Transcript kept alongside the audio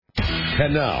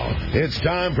And now, it's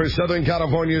time for Southern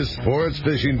California's sports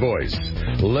fishing voice.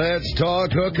 Let's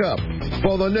talk hookup.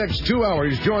 For the next 2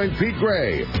 hours, join Pete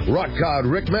Gray, Rock Cod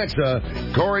Rick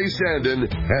Maxa, Corey Sandin,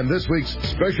 and this week's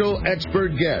special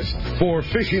expert guest for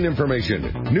fishing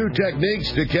information, new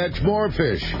techniques to catch more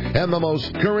fish, and the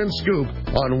most current scoop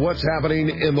on what's happening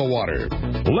in the water.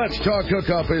 Let's Talk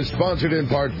Hookup is sponsored in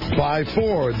part by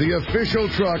Ford, the official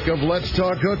truck of Let's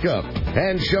Talk Hookup,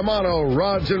 and Shimano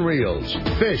Rods and Reels.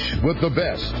 Fish with the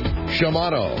best.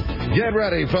 Shimano. Get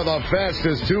ready for the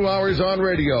fastest 2 hours on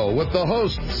radio with the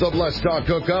hosts of Let's Talk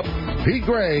Hookup, Pete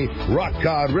Gray, Rock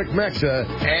Cod Rick Maxa,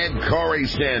 and Corey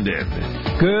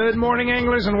Sandin. Good morning,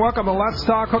 anglers, and welcome to Let's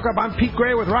Talk Hookup. I'm Pete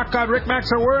Gray with Rock God Rick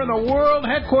Maxa. We're in the world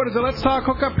headquarters of Let's Talk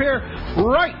Hookup here,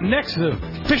 right next to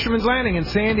Fisherman's Landing in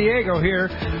San Diego here.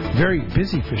 Very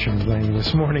busy Fisherman's Landing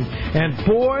this morning. And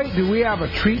boy, do we have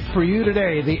a treat for you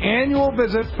today. The annual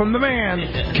visit from the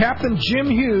man, Captain Jim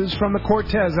Hughes from the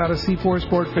Cortez out of C4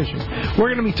 Sport Fishing.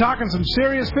 We're going to be talking some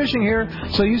serious fishing here,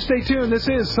 so you stay tuned. This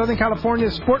is Southern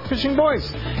California's sport fishing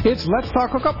voice. It's Let's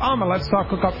Talk Hookup on the Let's Talk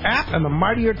Hookup app and the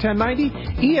mightier 1090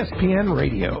 ESPN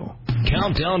Radio.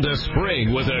 Countdown to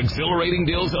spring with exhilarating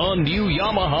deals on new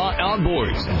Yamaha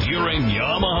outboards during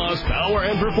Yamaha's Power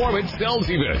and Performance Sales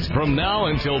Event from now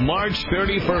until March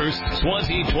 31st,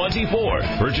 2024.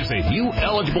 Purchase a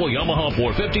Hughes-eligible Yamaha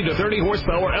 450 to 30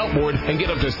 horsepower outboard and get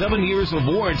up to 7 years of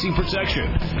warranty protection.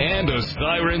 And a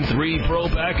Styron 3 Pro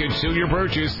package to your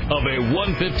purchase of a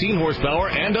 115 horsepower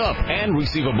and up. And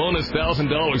receive a bonus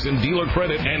 $1,000 in dealer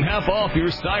credit and half off your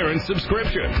Styron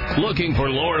subscription. Looking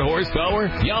for lower horsepower?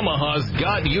 Yamaha's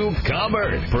got you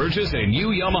covered. Purchase a new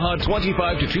Yamaha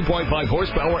 25 to 2.5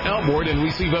 horsepower outboard and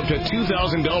receive up to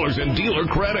 $2,000 in dealer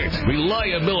credit.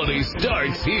 Reliability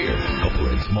starts here.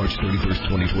 Operates March 31st,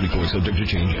 2024. Subject to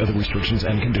change. Other restrictions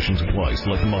and conditions apply.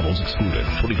 Select models excluded.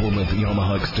 24-month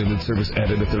Yamaha extended service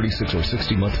added. A 36 or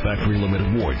 60-month factory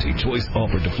limited warranty. Choice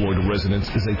offered to Florida residents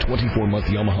is a 24-month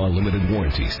Yamaha limited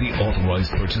warranty. See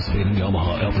authorized participating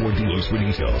Yamaha outboard dealers for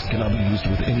details. Cannot be used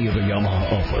with any other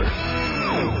Yamaha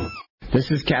offer. This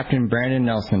is Captain Brandon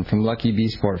Nelson from Lucky Bee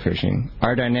Sport Fishing.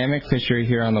 Our dynamic fishery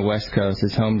here on the West Coast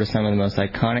is home to some of the most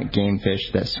iconic game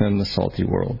fish that swim the salty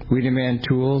world. We demand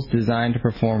tools designed to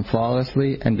perform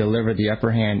flawlessly and deliver the upper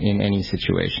hand in any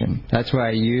situation. That's why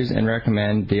I use and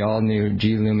recommend the all-new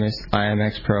G Loomis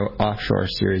IMX Pro Offshore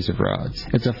series of rods.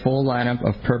 It's a full lineup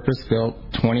of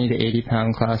purpose-built 20 to 80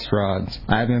 pound class rods.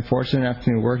 I have been fortunate enough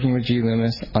to be working with G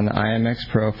Loomis on the IMX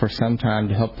Pro for some time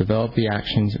to help develop the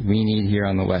actions we need here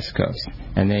on the West Coast.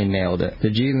 And they nailed it. The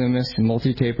G Loomis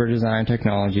multi-taper design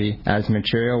technology adds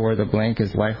material where the blank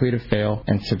is likely to fail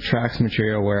and subtracts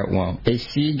material where it won't. A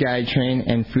C guide train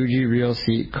and Fuji reel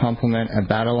seat complement a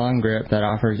battle-on grip that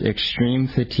offers extreme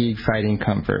fatigue fighting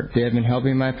comfort. They have been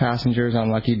helping my passengers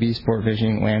on Lucky Bee Sport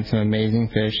Fishing land some amazing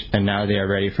fish, and now they are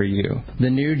ready for you.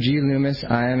 The new G Loomis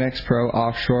IMX Pro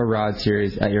Offshore Rod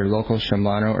Series at your local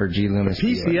Shimano or G Loomis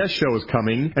PCS dealer. show is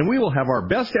coming, and we will have our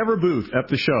best ever booth at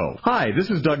the show. Hi, this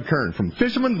is Doug Kern from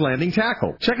Fisherman's Landing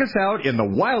Tackle. Check us out in the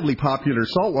wildly popular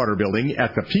saltwater building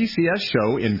at the PCS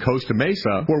show in Costa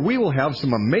Mesa, where we will have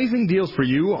some amazing deals for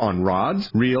you on rods,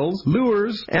 reels,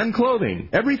 lures, and clothing.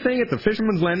 Everything at the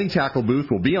Fisherman's Landing Tackle booth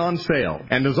will be on sale.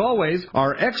 And as always,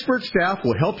 our expert staff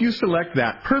will help you select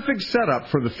that perfect setup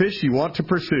for the fish you want to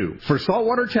pursue. For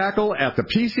saltwater tackle at the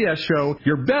PCS show,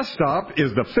 your best stop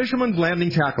is the Fisherman's Landing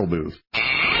Tackle booth.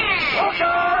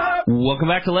 Welcome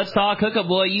back to Let's Talk Hookup.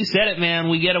 Boy, you said it, man.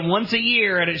 We get them once a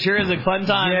year, and it sure is a fun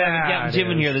time having Captain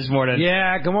Jim in here this morning.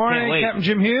 Yeah, good morning, Captain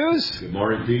Jim Hughes. Good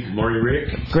morning, Pete. Good morning,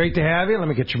 Rick. Great to have you. Let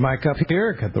me get your mic up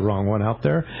here. Got the wrong one out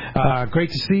there.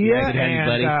 Great to see you. Yeah, good to have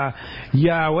you,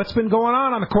 buddy. What's been going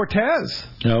on the Cortez?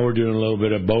 We're doing a little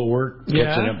bit of boat work,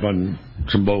 catching up on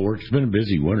some boat work. It's been a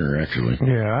busy winter, actually.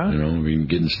 Yeah. We've been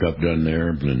getting stuff done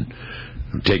there, been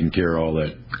taking care of all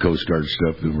that Coast Guard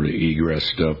stuff, the egress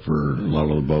stuff for a lot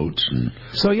of the boats. And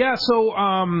so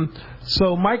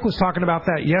Mike was talking about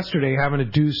that yesterday, having to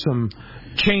do some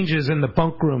changes in the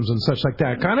bunk rooms and such like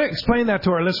that. Kind of explain that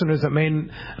to our listeners that may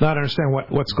not understand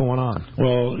what's going on.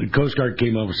 Well, the Coast Guard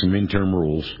came up with some interim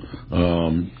rules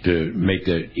to make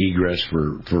the egress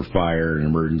for fire and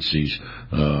emergencies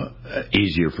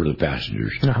easier for the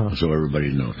passengers, so everybody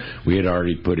knows. We had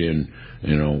already put in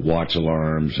watch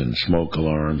alarms and smoke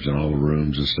alarms in all the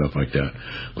rooms and stuff like that.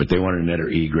 But they wanted another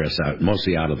egress out,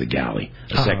 mostly out of the galley,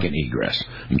 a second egress,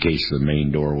 in case the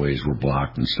main doorways were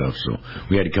blocked and stuff. So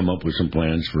we had to come up with some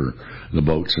plans for the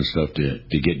boats and stuff to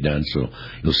get done. So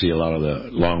you'll see a lot of the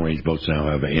long-range boats now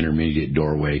have an intermediate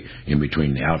doorway in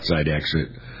between the outside exit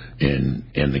and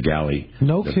the galley,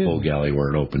 full galley where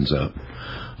it opens up.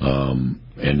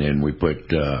 And then we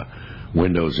put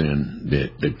windows in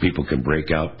that people can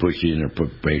break out, push in, or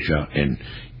push out, and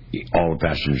all the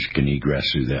passengers can egress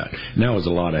through that. And that was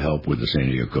a lot of help with the San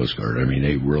Diego Coast Guard. I mean,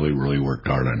 they really, really worked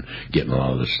hard on getting a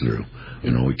lot of this through.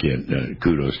 You know, we can't,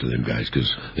 kudos to them guys,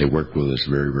 because they worked with us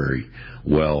very, very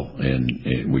well,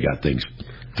 and we got things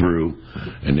through.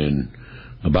 And then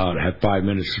about 5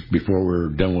 minutes before we were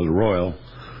done with the Royal,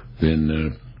 then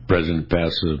the President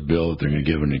passed a bill that they're going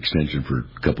to give an extension for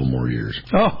a couple more years.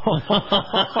 Oh.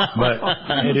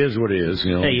 But it is what it is.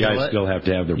 You know, hey, guys still have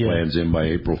to have their plans in by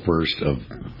April 1st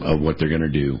of what they're going to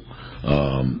do.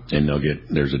 And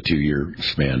there's a 2-year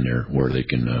span there where they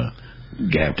can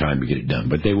have time to get it done.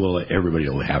 But everybody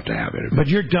will have to have it. But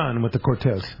you're done with the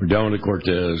Cortez. We're done with the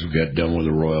Cortez. We got done with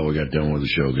the Royal. We got done with the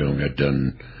Shogun. We got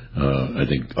done. I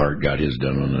think Art got his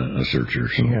done on a Searcher.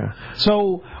 So. Yeah.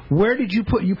 So where did you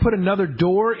put another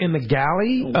door in the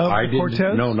galley of the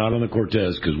Cortez? No, not on the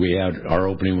Cortez, because our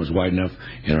opening was wide enough,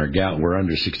 and our we're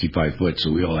under 65 foot,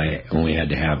 so we only had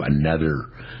to have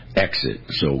another exit.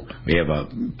 So we have a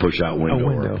push out window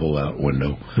or a pull out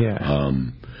window. Yeah.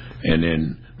 And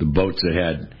then the boats that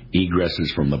had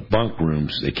egresses from the bunk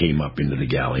rooms that came up into the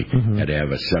galley had to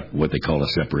have what they call a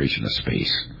separation of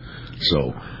space.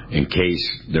 So in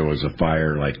case there was a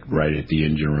fire, like right at the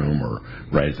engine room or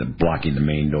right at blocking the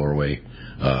main doorway,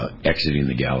 exiting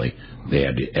the galley, they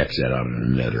had to exit out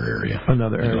in another area.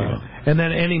 And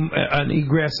then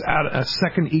a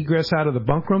second egress out of the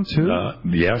bunk room too?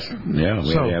 Yes. Yeah.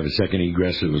 We had to have a second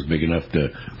egress that was big enough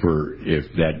for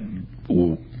if that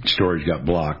storage got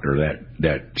blocked or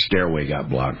that stairway got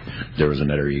blocked, there was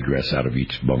another egress out of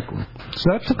each bunk room.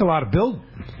 So that took a lot of build.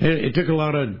 It took a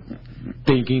lot of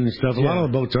thinking and stuff. A lot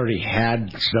of the boats already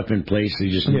had stuff in place. They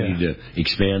just needed to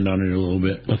expand on it a little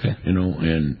bit. Okay. You know,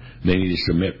 and they needed to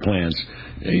submit plans.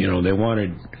 You know, they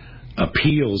wanted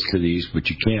appeals to these, but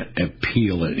you can't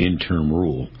appeal an interim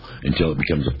rule until it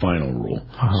becomes a final rule.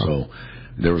 So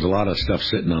there was a lot of stuff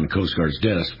sitting on the Coast Guard's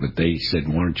desk, but they said,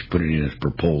 why don't you put it in as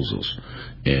proposals,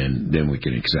 and then we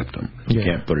can accept them. You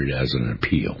can't put it as an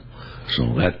appeal.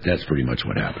 So that's pretty much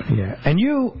what happened. Yeah. And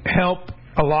you help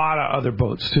a lot of other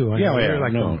boats, too. You're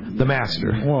like the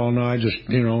master. Well, no, I just,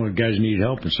 if guys need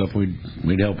help and stuff,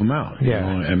 we'd help them out. Yeah.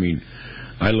 You know? I mean,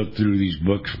 I look through these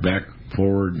books back,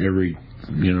 forward, every,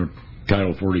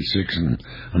 Title 46 and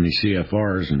on these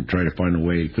CFRs and try to find a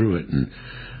way through it. And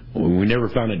we never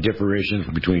found a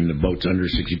differentiation between the boats under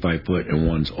 65 foot and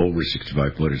ones over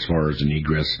 65 foot as far as an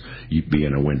egress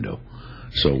being a window.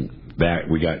 So we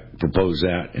proposed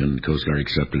that, and the Coast Guard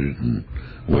accepted it, and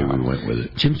away we went with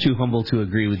it. Jim's too humble to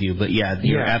agree with you, but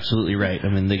you're absolutely right. I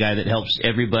mean, the guy that helps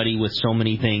everybody with so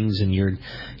many things, and you're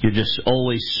just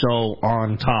always so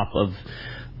on top of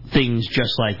things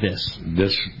just like this.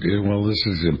 This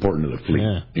is important to the fleet.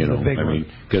 Yeah.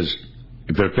 Because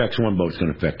if it affects one boat, it's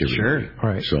going to affect everybody. Sure.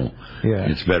 Right. So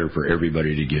it's better for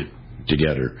everybody to get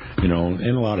together, and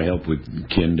a lot of help with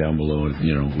Ken down below,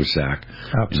 with SAC.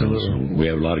 Absolutely. So we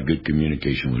have a lot of good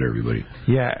communication with everybody.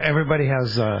 Yeah, everybody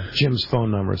has Jim's phone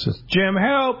number. It says, Jim,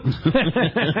 help!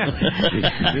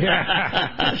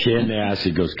 Ken asks,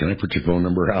 he goes, can I put your phone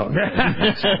number out?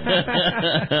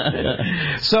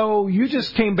 So you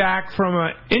just came back from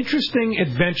an interesting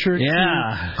adventure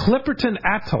to Clipperton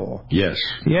Atoll. Yes.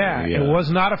 Yeah, it was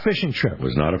not a fishing trip. It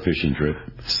was not a fishing trip.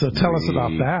 So tell us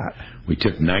about that. We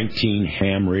took 19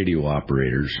 ham radio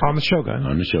operators. On the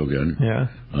Shogun. Yeah.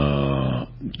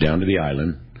 Down to the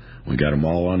island. We got them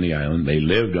all on the island. They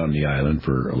lived on the island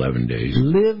for 11 days.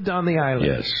 Lived on the island?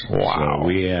 Yes. Wow. So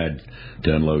we had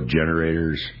to unload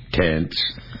generators, tents,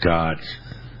 cots,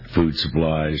 food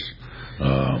supplies.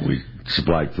 We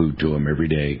supplied food to them every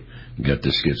day. Got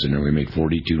the skids in there. We made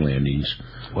 42 landings.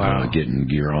 Wow. Getting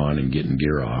gear on and getting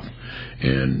gear off.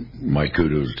 And my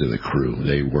kudos to the crew.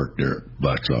 They worked their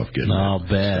butts off getting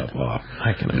stuff off.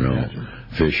 I can imagine.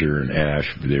 Fisher and Ash,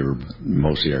 they were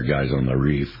mostly our guys on the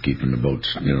reef, keeping the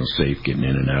boats, safe, getting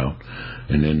in and out.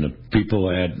 And then the people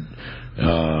had,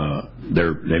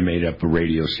 they made up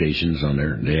radio stations on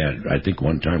there. They had, I think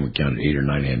one time we counted 8 or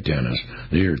 9 antennas.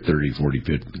 They are 30, 40,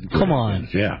 50. Come on.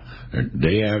 Yeah.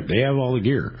 They have all the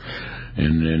gear.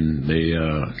 And then they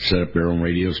set up their own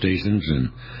radio stations,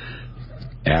 and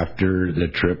after the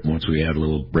trip, once we had a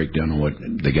little breakdown of what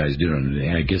the guys did on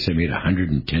it, I guess they made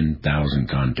 110,000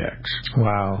 contacts.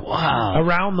 Wow.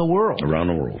 Around the world. Around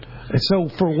the world. So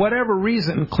for whatever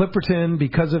reason, Clipperton,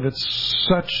 because of it's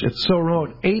so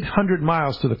remote, 800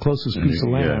 miles to the closest piece of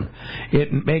land,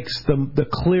 it makes the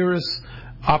clearest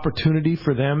opportunity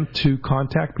for them to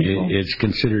contact people? It's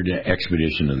considered an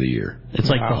expedition of the year. It's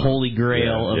like the holy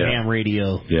grail of ham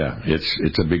radio. Yeah,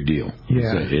 it's a big deal.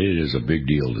 Yeah. It is a big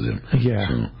deal to them. Yeah.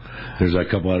 So there's a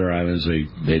couple other islands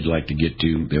they'd like to get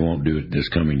to. They won't do it this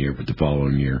coming year, but the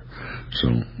following year.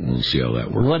 So we'll see how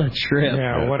that works. What a trip.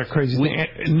 Yeah, what a crazy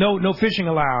thing. No fishing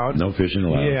allowed. No fishing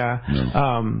allowed. Yeah.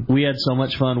 No. We had so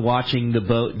much fun watching the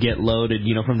boat get loaded,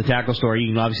 from the tackle store.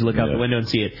 You can obviously look out the window and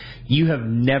see it. You have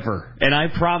never, and I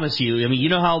promise you, I mean, you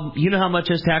know how much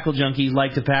us tackle junkies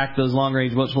like to pack those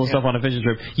long-range boats full of stuff on a fishing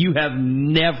trip. You have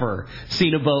never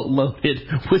seen a boat loaded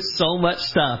with so much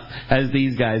stuff as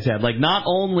these guys had. Like, not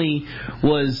only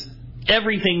was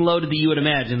everything loaded that you would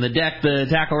imagine, the deck, the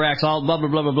tackle racks, all blah, blah,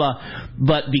 blah, blah, blah,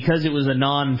 but because it was a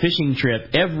non-fishing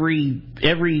trip, every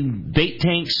bait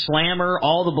tank, slammer,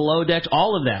 all the below decks,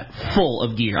 all of that full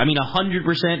of gear. I mean,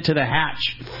 100% to the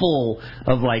hatch full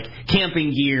of, like,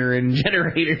 camping gear and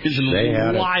generators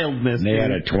and wildness. They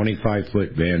had a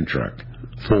 25-foot van truck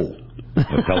full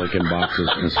of Pelican boxes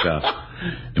and stuff,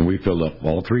 and we filled up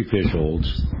all 3 fish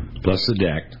holds, plus the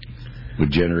deck, with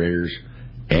generators,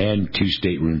 and 2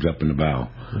 staterooms up in the bow.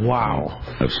 Wow.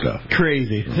 Of stuff.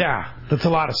 Crazy. Yeah, that's a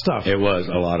lot of stuff. It was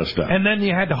a lot of stuff. And then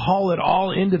you had to haul it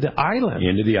all into the island.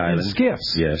 Into the island. In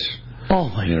skiffs. Yes. Oh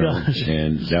my gosh!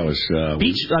 And that was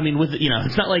beach. I mean, with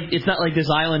it's not like this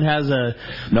island has a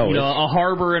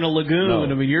harbor and a lagoon. No.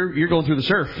 I mean, you're going through the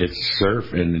surf. It's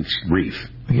surf and it's reef.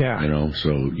 Yeah.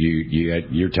 So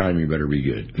your timing better be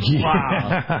good.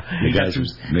 Wow.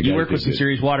 You work with some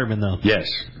serious watermen, though. Yes,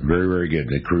 very, very good.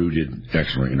 The crew did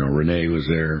excellent. Renee was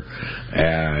there,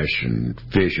 Ash and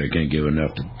Fish. I can't give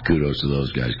enough kudos to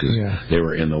those guys because they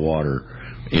were in the water.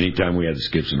 Anytime we had the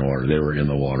skiffs in the water, they were in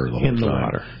the water the whole time. In the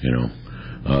water.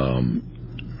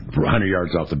 100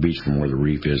 yards off the beach from where the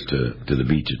reef is to the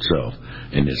beach itself.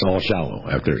 And it's all shallow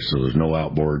out there, so there's no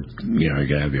outboard. You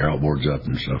got to have your outboards up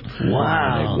and stuff.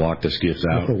 Wow. And they walk the skiffs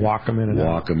out. You have to walk them in and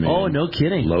walk them in. Oh, no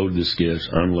kidding. Load the skiffs,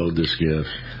 unload the skiffs.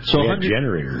 So they had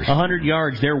generators. 100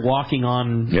 yards, they're walking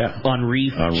on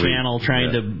reef channel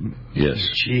trying to... Yes.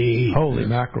 Gee. Holy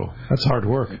mackerel. That's hard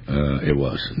work. It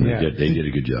was. They did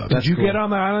a good job. Did you get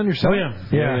on the island yourself? Oh,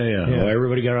 yeah. Well,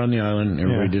 everybody got on the island.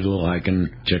 Everybody did a little hiking,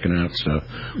 checking out stuff.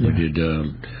 We did,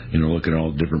 looking at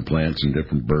all the different plants and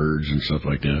different birds and stuff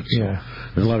like that. So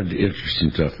there's a lot of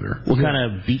interesting stuff there. What kind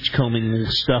of beachcombing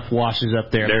stuff washes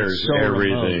up there? There's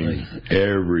everything.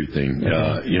 Everything.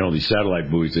 These satellite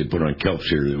buoys they put on kelps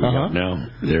here that we got now,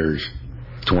 there's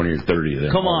 20 or 30 of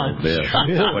them. Come on.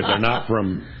 But they're not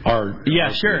from our...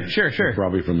 Yeah, sure.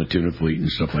 Probably from the tuna fleet and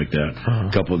stuff like that.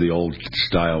 A couple of the old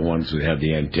style ones that had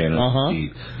the antenna,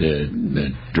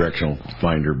 the directional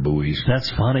finder buoys. That's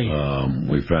funny.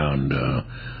 We found...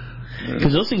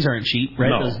 Because those things aren't cheap, right?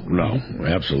 No,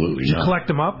 absolutely not. Did you collect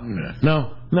them up?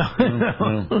 No.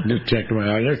 Just check them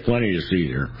out. There's plenty to see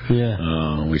here.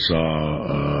 Yeah. We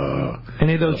saw...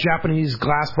 any of those Japanese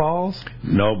glass balls?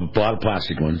 No, but a lot of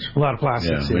plastic ones. A lot of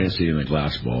plastic. Yeah, we didn't see any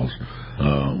glass balls.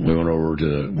 We went over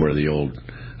to where the old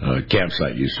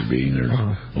campsite used to be. There's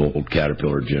an old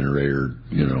Caterpillar generator,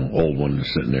 old one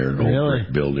sitting there, an old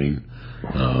brick building.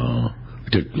 We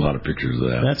took a lot of pictures of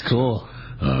that. That's cool.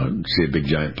 See a big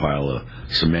giant pile of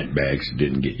cement bags that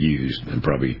didn't get used and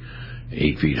probably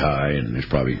 8 feet high, and there's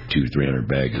probably 200-300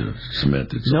 bags of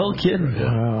cement. That's no kidding.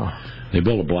 Wow. They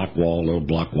built a little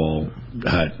block wall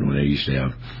hut when they used to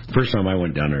have. First time I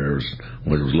went down there,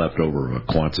 was left over of a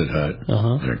Quonset hut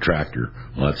and a tractor.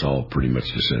 Well, that's all pretty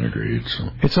much disintegrated. So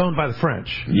it's owned by the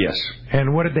French. Yes.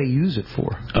 And what did they use it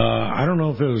for? I don't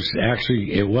know if it was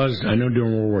actually. It was. I know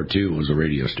during World War II it was a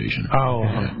radio station. Oh.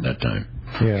 At that time.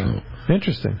 Yeah. So.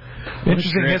 Interesting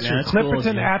history.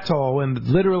 Clipperton Atoll, and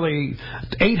literally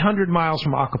 800 miles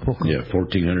from Acapulco. Yeah,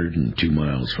 1,402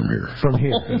 miles from here.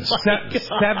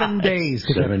 7 days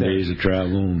to 7 days of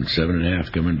travel and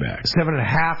 7.5 coming back.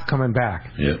 7.5 coming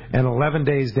back. Yep. And 11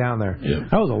 days down there. Yep.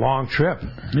 That was a long trip.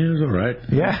 Yeah, it was all right.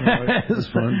 Yeah. It was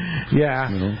fun. Yeah.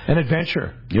 An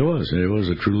adventure. It was. It was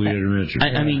a truly an adventure.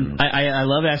 I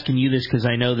love asking you this because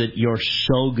I know that you're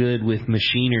so good with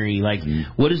machinery. Like,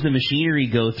 what does the machinery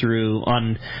go through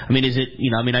on... I mean, is it,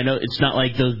 I know it's not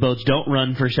like those boats don't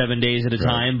run for 7 days at a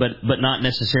time, but not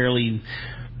necessarily,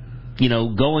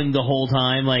 going the whole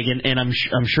time. Like, and I'm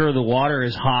sure the water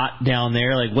is hot down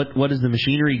there. Like, what does the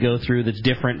machinery go through that's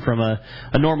different from a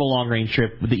normal long range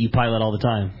trip that you pilot all the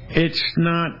time? It's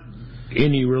not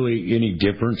any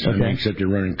difference. Okay. I mean, except they're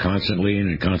running constantly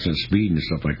and at constant speed and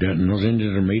stuff like that. And those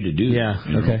engines are made to do that.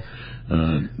 You know? Okay.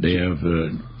 They have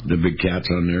the big cats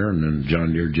on there, and then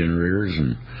John Deere generators,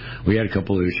 and we had a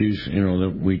couple of issues. You know,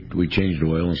 that we changed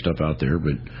oil and stuff out there,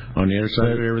 but on the other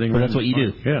side of it, everything. But that's what you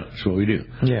do. Yeah, that's what we do.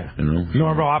 Yeah. You know,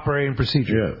 normal operating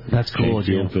procedure. Yeah, that's cool.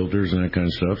 Fuel filters and that kind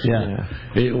of stuff. So yeah.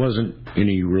 It wasn't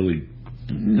any really.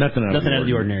 Nothing out of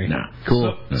the ordinary. Nah.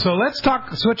 Cool. So let's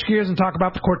switch gears and talk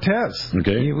about the Cortez.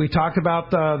 Okay. We talked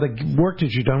about the work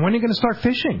that you've done. When are you going to start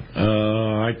fishing?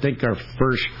 I think our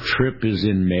first trip is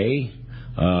in May.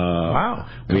 Wow.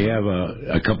 We have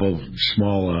a couple of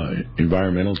small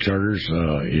environmental charters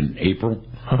in April.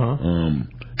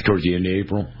 Towards the end of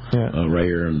April. Yeah. Right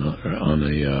here on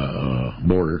the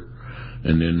border.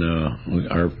 And then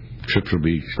our trips will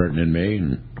be starting in May,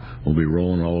 and we'll be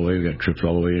rolling all the way. We've got trips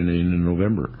all the way into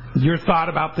November. Your thought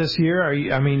about this year?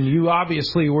 You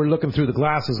obviously were looking through the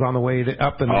glasses on the way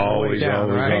up and the way down,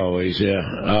 right? Always,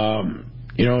 yeah.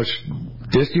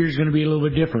 This year's going to be a little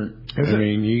bit different. I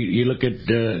mean, you look at,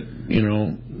 the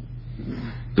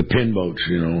pin boats,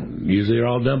 usually they're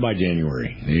all done by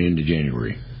January, the end of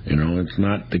January. It's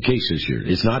not the case this year.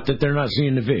 It's not that they're not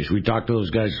seeing the fish. We talk to those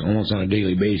guys almost on a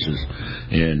daily basis,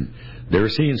 and they're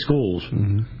seeing schools,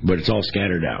 but it's all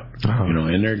scattered out,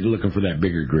 and they're looking for that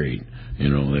bigger grade,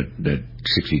 that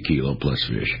 60 kilo plus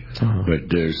fish.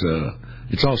 But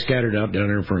it's all scattered out down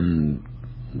there from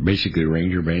basically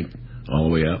Ranger Bank all the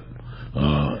way up,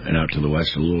 and out to the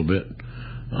west a little bit.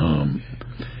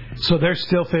 So they're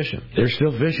still fishing? They're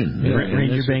still fishing.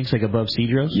 Ranger Bank's like above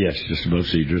Cedros? Yes, just above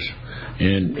Cedros.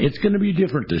 And it's going to be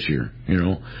different this year,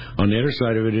 On the other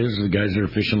side of it is the guys that are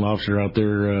fishing lobster out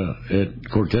there at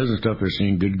Cortez and stuff, they're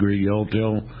seeing good grade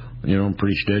yellowtail,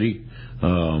 pretty steady.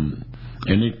 And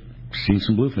they've seen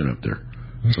some bluefin up there.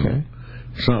 So okay.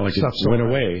 It's not like it went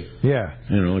away. Yeah.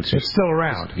 It's still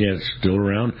around. Yeah, it's still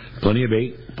around. Plenty of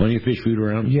bait, plenty of fish food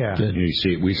around. Yeah. You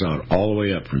see it. We saw it all the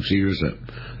way up from Cedars up.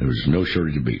 There was no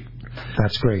shortage of bait.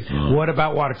 That's great. What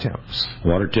about water temps?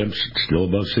 Water temps still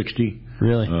above 60.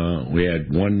 Really? We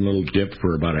had one little dip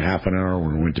for about a half an hour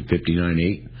when we went to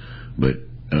 59.8, but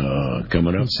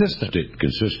coming up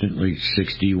consistently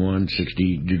 61,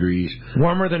 60 degrees.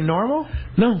 Warmer than normal?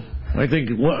 No, I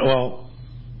think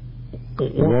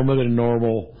warmer than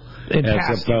normal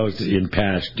as opposed to in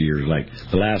past years, like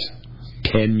the last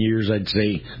 10 years, I'd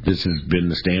say this has been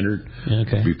the standard.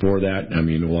 Okay. Before that,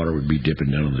 the water would be dipping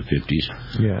down in the 50s.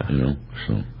 Yeah.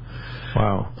 So.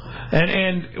 Wow.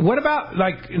 And what about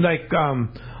like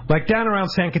down around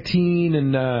San Quintin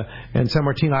and San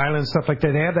Martin Island and stuff like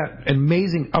that? They have that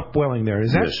amazing upwelling there.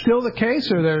 Is that still the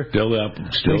case, or they're still up,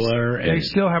 still there? They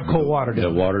still have cold water.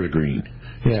 The water is green.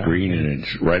 Yeah. It's green, and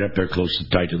it's right up there,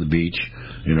 tight to the beach.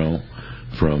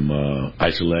 From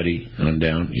Isoletti on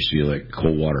down, you see like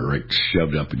cold water right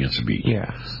shoved up against the beach. Yeah.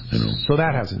 So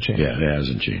that hasn't changed. Yeah, it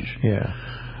hasn't changed. Yeah.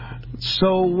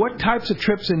 So what types of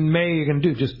trips in May are you going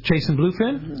to do? Just chasing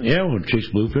bluefin? Yeah, we'll chase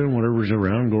bluefin, whatever's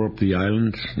around, go up the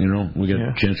islands. We got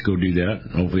a chance to go do that.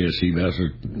 Hopefully a sea bass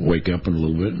will wake up in a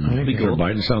little bit and start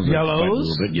biting. Sounds like yellows? A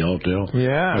little bit, yellowtail.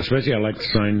 Yeah. Especially I like to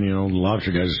sign, the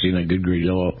lobster guys have seen that good grade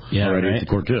yellow already at the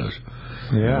Cortez.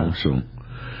 Yeah.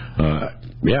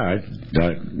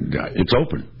 It's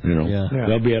open, Yeah.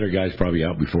 There'll be other guys probably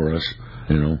out before us,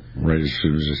 right as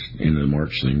soon as this end of the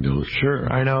March thing goes. Sure.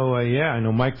 I know, I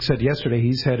know Mike said yesterday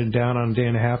he's heading down on a day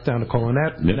and a half down to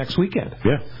Colonet next weekend.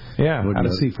 Yeah. Yeah, out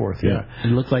of Seaforth, yeah.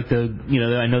 It looked like I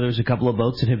know there's a couple of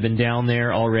boats that have been down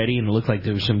there already, and it looked like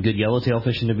there was some good yellowtail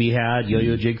fishing to be had,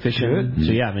 yo-yo jig fishing. Good.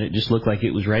 So, it just looked like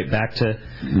it was right back to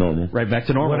normal.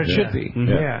 What it should be. Mm-hmm.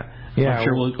 Yeah. Yeah,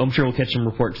 I'm sure we'll catch some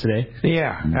reports today.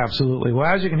 Yeah, absolutely. Well,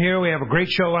 as you can hear, we have a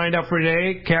great show lined up for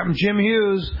today. Captain Jim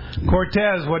Hughes,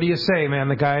 Cortez. What do you say, man?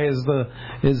 The guy is the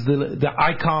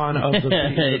icon of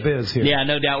the biz here. Yeah,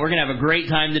 no doubt. We're gonna have a great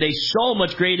time today. So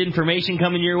much great information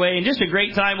coming your way, and just a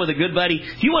great time with a good buddy.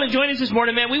 If you want to join us this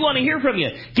morning, man, we want to hear from you.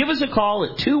 Give us a call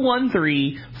at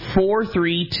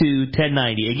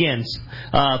 213-432-1090. Again,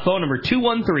 phone number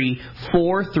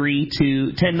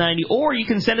 213-432-1090, or you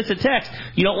can send us a text.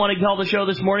 You don't want to call the show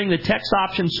this morning. The text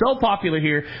option's so popular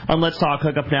here on Let's Talk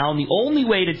Hookup now, and the only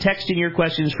way to text in your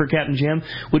questions for Captain Jim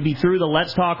would be through the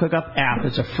Let's Talk Hookup app.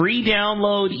 It's a free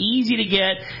download, easy to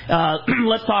get.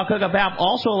 Let's Talk Hookup app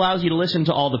also allows you to listen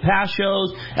to all the past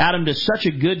shows. Adam does such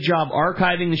a good job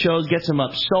archiving the shows, gets them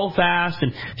up so fast,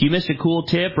 and if you missed a cool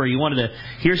tip or you wanted to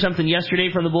hear something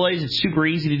yesterday from the boys, it's super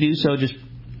easy to do so. Just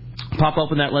pop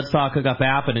open that Let's Talk Hookup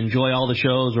app and enjoy all the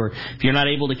shows. Or if you're not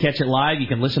able to catch it live, you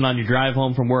can listen on your drive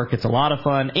home from work. It's a lot of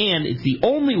fun, and it's the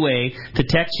only way to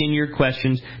text in your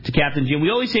questions to Captain Jim. We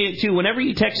always say it, too. Whenever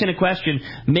you text in a question,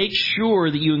 make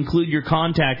sure that you include your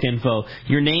contact info,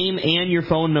 your name and your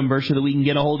phone number, so that we can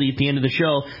get a hold of you at the end of the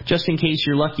show, just in case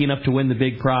you're lucky enough to win the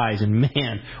big prize. And,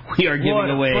 man, we are giving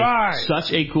away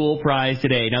such a cool prize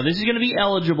today. Now, this is going to be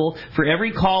eligible for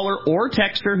every caller or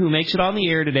texter who makes it on the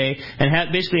air today.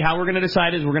 And basically how we're going to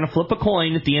decide is we're going to flip a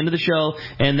coin at the end of the show,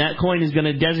 and that coin is going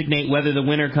to designate whether the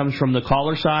winner comes from the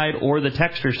caller side or the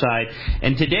texter side.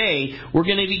 And today, we're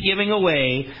going to be giving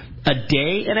away a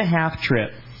day-and-a-half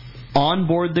trip on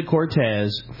board the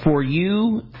Cortez for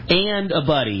you and a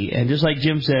buddy. And just like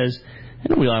Jim says,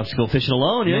 we don't have to go fishing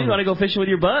alone. You want to go fishing with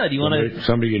your bud. You want to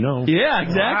somebody you know. Yeah,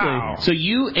 exactly. Wow. So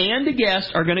you and a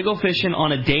guest are going to go fishing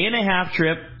on a day-and-a-half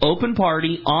trip, open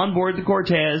party, on board the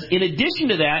Cortez. In addition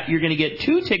to that, you're going to get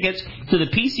 2 tickets to the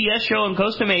PCS show in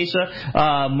Costa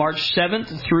Mesa, March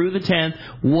 7th through the 10th.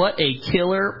 What a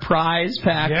killer prize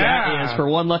pack that is for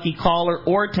one lucky caller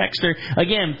or texter.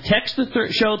 Again, text the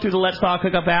show through the Let's Talk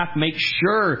Hookup app. Make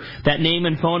sure that name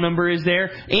and phone number is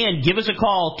there. And give us a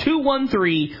call,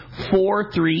 213-432-1090.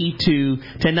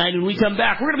 When we come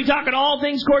back, we're going to be talking all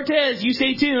things Cortez. You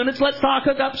stay tuned. It's Let's Talk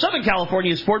Hookup, Southern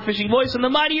California's sport fishing voice on the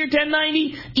mightier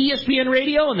 1090 ESPN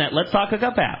Radio and that Let's Talk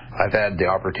Hookup app. I've had the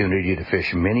opportunity to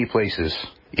fish many places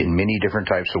in many different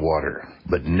types of water,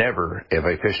 but never have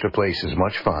I fished a place as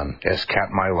much fun as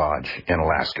Katmai Lodge in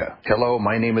Alaska. Hello,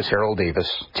 my name is Harold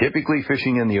Davis, typically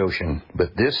fishing in the ocean,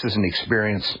 but this is an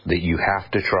experience that you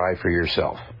have to try for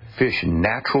yourself. Fish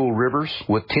natural rivers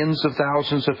with tens of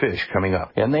thousands of fish coming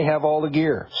up. And they have all the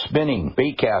gear. Spinning,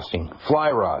 bait casting, fly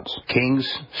rods, kings,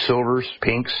 silvers,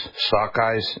 pinks,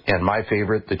 sockeyes, and my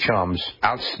favorite, the chums.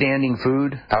 Outstanding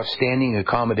food, outstanding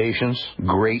accommodations,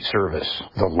 great service.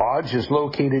 The lodge is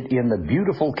located in the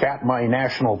beautiful Katmai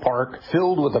National Park,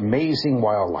 filled with amazing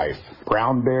wildlife.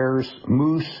 Brown bears,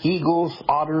 moose, eagles,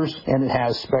 otters, and it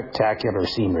has spectacular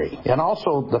scenery. And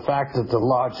also the fact that the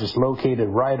lodge is located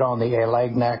right on the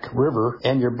Alagnac River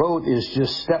and your boat is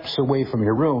just steps away from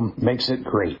your room makes it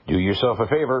great. Do yourself a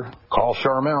favor. Call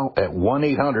Charmel at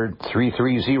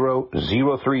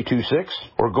 1-800-330-0326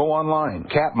 or go online,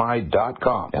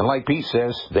 katmai.com. And like Pete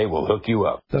says, they will hook you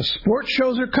up. The sports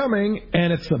shows are coming,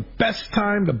 and it's the best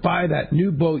time to buy that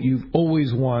new boat you've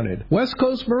always wanted. West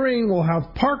Coast Marine will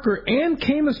have Parker and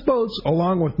Camus boats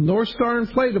along with North Star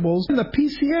Inflatables in the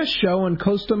PCS show in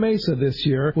Costa Mesa this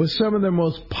year with some of their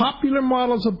most popular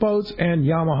models of boats and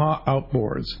Yamaha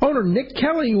outboards. Owner Nick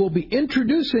Kelly will be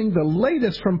introducing the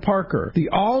latest from Parker, the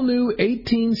all-new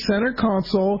 18 center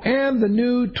console and the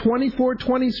new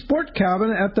 2420 sport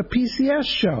cabin at the PCS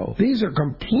show. These are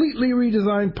completely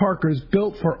redesigned Parkers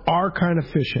built for our kind of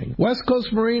fishing. West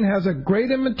Coast Marine has a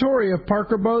great inventory of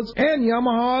Parker boats and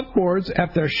Yamaha outboards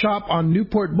at their shop on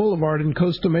Newport Boulevard in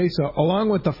Costa Mesa, along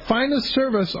with the finest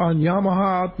service on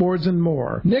Yamaha outboards and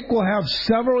more. Nick will have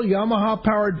several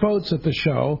Yamaha-powered boats at the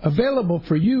show available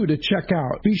for you to check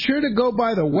out. Be sure to go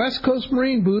by the West Coast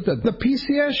Marine booth at the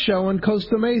PCS show in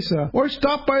Costa Mesa or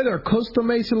stop by their Costa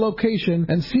Mesa location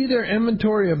and see their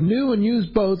inventory of new and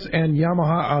used boats and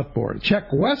Yamaha outboards.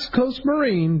 Check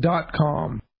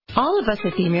westcoastmarine.com. All of us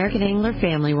at the American Angler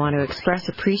family want to express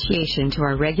appreciation to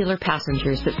our regular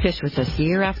passengers that fish with us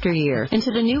year after year and to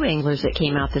the new anglers that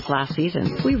came out this last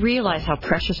season. We realize how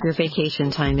precious your vacation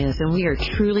time is, and we are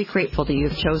truly grateful that you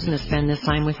have chosen to spend this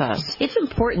time with us. It's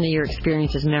important that your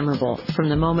experience is memorable, from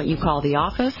the moment you call the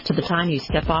office to the time you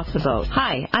step off the boat.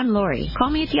 Hi, I'm Lori.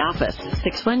 Call me at the office,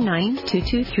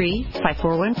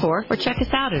 619-223-5414, or check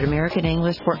us out at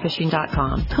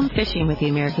AmericanAnglerSportFishing.com. Come fishing with the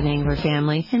American Angler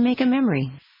family and make a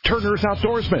memory. Turner's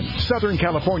Outdoorsman, Southern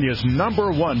California's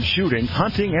 #1 shooting,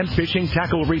 hunting, and fishing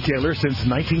tackle retailer since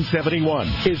 1971,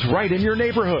 is right in your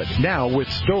neighborhood. Now with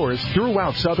stores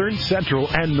throughout Southern, Central,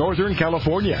 and Northern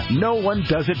California. No one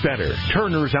does it better.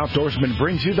 Turner's Outdoorsman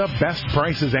brings you the best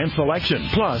prices and selection,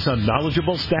 plus a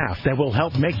knowledgeable staff that will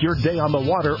help make your day on the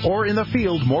water or in the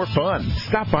field more fun.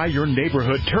 Stop by your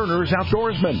neighborhood Turner's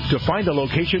Outdoorsman. To find a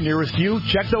location nearest you,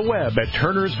 check the web at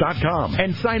turners.com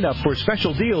and sign up for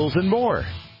special deals and more.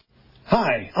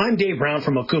 Hi, I'm Dave Brown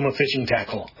from Okuma Fishing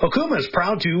Tackle. Okuma is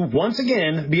proud to, once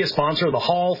again, be a sponsor of the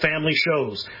Hall Family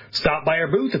Shows. Stop by our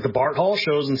booth at the Bart Hall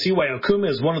Shows and see why Okuma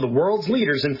is one of the world's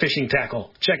leaders in fishing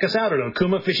tackle. Check us out at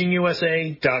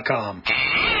okumafishingusa.com.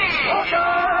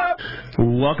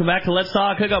 Welcome back to Let's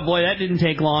Talk Hookup. Boy, that didn't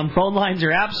take long. Phone lines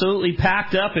are absolutely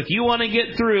packed up. If you want to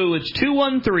get through, it's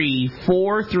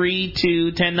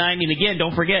 213-432-1090. And again,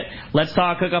 don't forget, Let's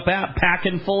Talk Hookup app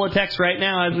packing full of text right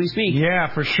now as we speak.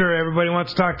 Yeah, for sure. Everybody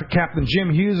wants to talk to Captain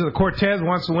Jim Hughes of the Cortez.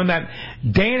 Wants to win that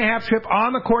day-and-a-half trip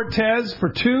on the Cortez for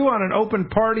 2 on an open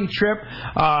party trip.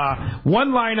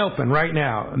 One line open right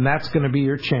now, and that's going to be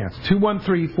your chance.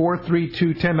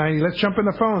 213-432-1090. Let's jump in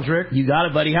the phones, Rick. You got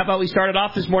it, buddy. How about we started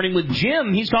off this morning with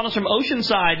Jim? He's calling us from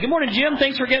Oceanside. Good morning, Jim.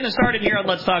 Thanks for getting us started here on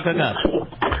Let's Talk Hookup.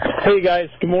 Hey, guys.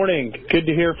 Good morning. Good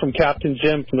to hear from Captain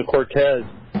Jim from the Cortez.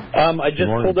 I just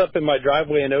pulled up in my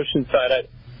driveway in Oceanside.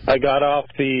 I got off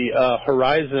the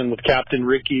Horizon with Captain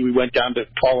Ricky. We went down to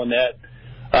Paulinette.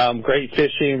 Great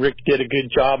fishing. Rick did a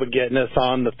good job of getting us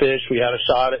on the fish. We had a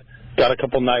shot at, got a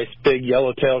couple nice big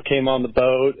yellowtail came on the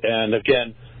boat, and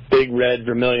again, big red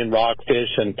vermilion rockfish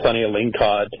and plenty of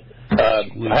lingcod. I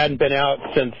hadn't been out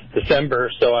since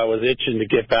December, so I was itching to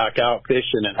get back out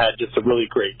fishing and had just a really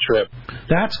great trip.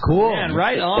 That's cool. Man,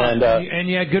 right on. And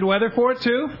you had good weather for it,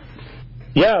 too?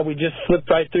 Yeah, we just slipped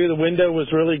right through. The window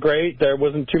was really great. There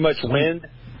wasn't too much wind.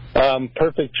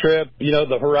 Perfect trip. You know,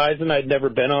 the Horizon, I'd never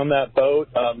been on that boat.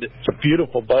 It's a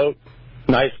beautiful boat.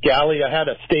 Nice galley. I had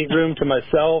a stateroom to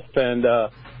myself and,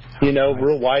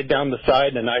 real wide down the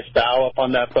side and a nice bow up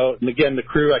on that boat. And, again, the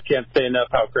crew, I can't say enough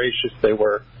how gracious they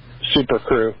were. Super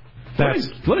crew.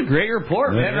 What a great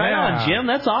report, man. Right on, Jim.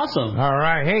 That's awesome. All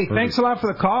right. Hey, thanks a lot for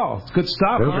the call. It's good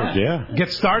stuff. Perfect, yeah.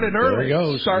 Get started early. There we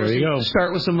go.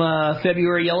 Start with some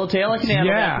February yellowtail. I can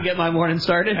handle that to get my morning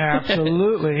started.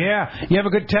 Absolutely, yeah. You have a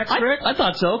good text, Rick? I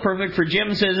thought so. Perfect for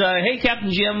Jim. Says, hey,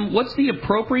 Captain Jim, what's the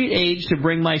appropriate age to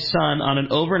bring my son on an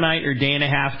overnight or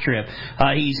day-and-a-half trip?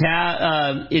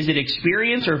 Is it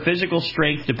experience or physical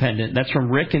strength dependent? That's from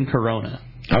Rick in Corona.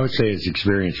 I would say it's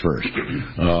experience first.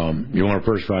 You want to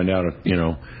first find out if,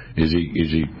 is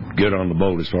he good on the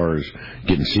boat as far as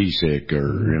getting seasick,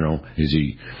 or, is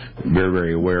he very,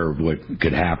 very aware of what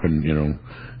could happen,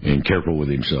 and careful with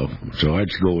himself. So I'd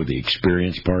go with the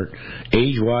experience part.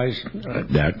 Age-wise,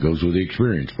 that goes with the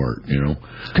experience part,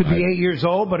 Could be 8 years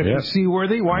old, but if you're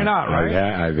seaworthy, why not, right?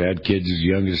 I've had kids as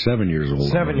young as 7 years old.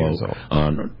 7 years old.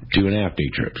 On 2.5-day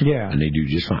trips. Yeah. And they do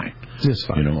just fine. Just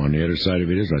fine. On the other side of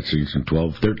it is I've seen some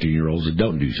 12, 13-year-olds that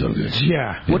don't do so good.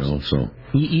 Yeah.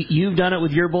 You've done it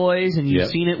with your boys, and you've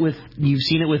seen it with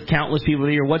countless people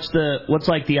here. What's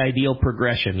like the ideal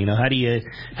progression? How do you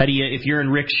if you're in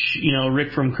Rick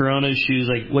from Corona's shoes,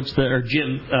 like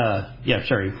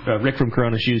Rick from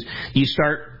Corona's shoes, you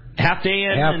start half day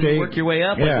and work your way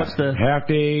up? Yeah. Like what's the half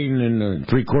day and then a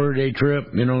 3/4 day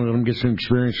trip, let them get some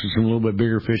experience with some little bit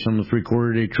bigger fish on the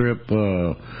 3/4 day trip,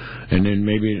 and then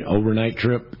maybe an overnight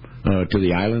trip to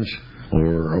the islands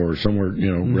or somewhere,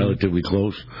 relatively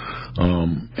close.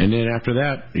 And then after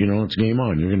that, it's game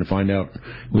on. You're going to find out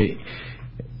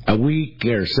a week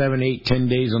or 7, 8, 10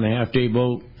 days on the half day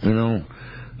boat,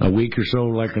 a week or so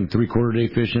like on 3/4 day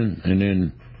fishing, and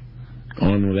then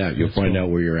on with that, you'll find out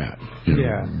where you're at.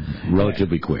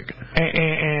 Relatively quick.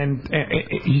 And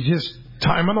you just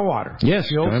time on the water. Yes,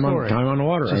 time on the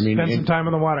water. Spend some time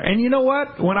on the water. And you know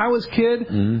what? When I was a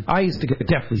kid, I used to get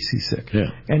definitely seasick.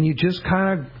 Yeah. And you just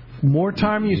kind of more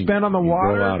time you spend on the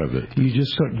water, grow out of it. You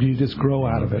just grow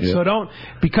out of it. Yeah. So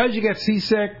because you get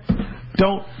seasick,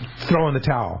 don't throw in the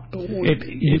towel.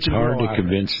 It's hard to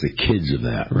convince the kids of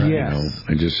that, right? Yes.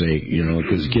 And just say,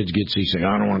 because the kids get seasick,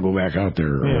 I don't want to go back out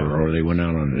there, or they went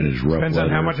out on this rough Depends weather.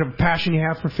 on how much of a passion you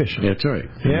have for fishing. That's right.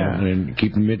 Yeah. And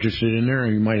keep them interested in there,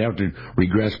 and you might have to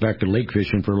regress back to lake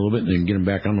fishing for a little bit and then get them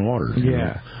back on the water.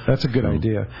 Yeah, that's a good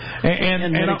idea.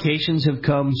 And medications have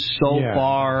come so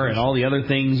far, and all the other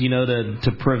things,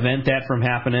 to prevent that from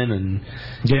happening, and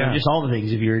just all the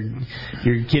things. If your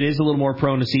kid is a little more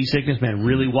prone to seasickness, man,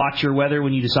 really watch your weather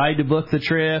when you decide to book the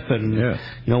trip, and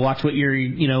watch what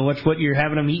you're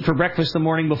having them eat for breakfast the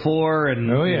morning before, and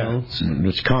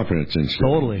it's confidence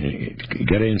instill. Totally, you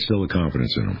got to instill the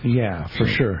confidence in them. Yeah, for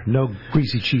sure. No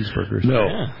greasy cheeseburgers. No,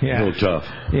 a little tough.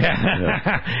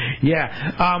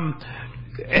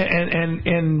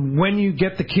 And when you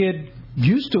get the kid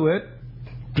used to it,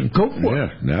 go for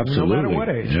it. Yeah, absolutely. No matter what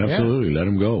age. Absolutely, let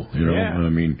them go. I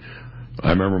mean, I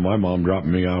remember my mom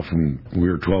dropping me off when we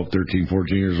were 12, 13,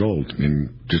 14 years old,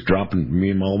 and just dropping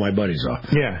me and all my buddies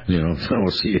off. Yeah. So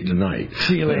we'll see you tonight.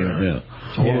 See you later. Yeah.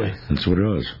 Totally. That's what it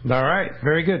was. All right.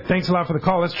 Very good. Thanks a lot for the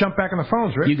call. Let's jump back on the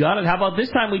phones, Rick. You got it. How about this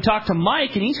time we talked to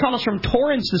Mike, and he's calling us from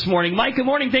Torrance this morning. Mike, good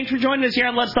morning. Thanks for joining us here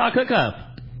on Let's Talk Hookup.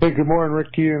 Hey, good morning,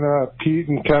 Ricky and Pete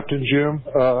and Captain Jim.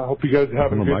 Hope you guys are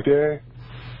having a good day.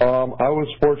 I was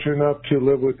fortunate enough to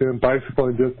live within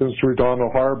bicycling distance to Redondo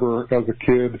Harbor as a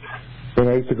kid. And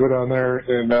I used to go down there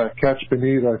and catch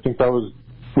bonita. I think I was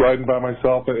riding by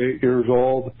myself at 8 years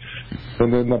old,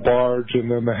 and then the barge, and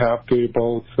then the half-day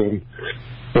boats, and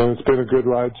it's been a good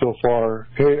ride so far.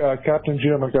 Hey, Captain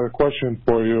Jim, I got a question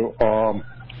for you.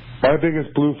 My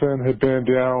biggest bluefin had been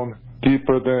down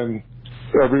deeper than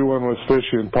everyone was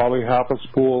fishing, probably half a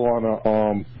spool on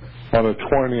a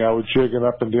 20. I was jigging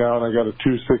up and down. I got a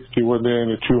 260 one day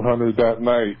and a 200 that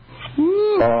night.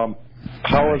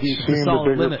 How have you seen the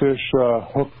bigger fish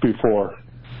hook before?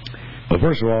 Well,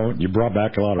 first of all, you brought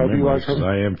back a lot of memories.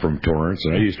 I am from Torrance,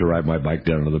 and I used to ride my bike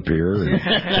down to the pier and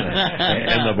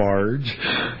the barge.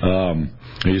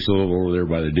 I used to live over there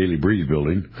by the Daily Breeze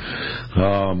building.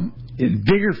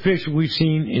 Bigger fish we've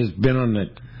seen has been on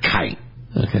the kite.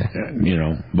 Okay.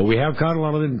 But we have caught a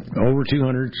lot of them over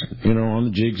 200s, on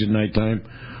the jigs at nighttime.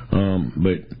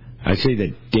 But I say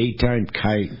the daytime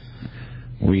kite,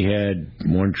 we had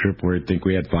one trip where I think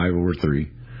we had 5 over 3.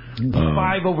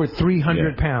 5 over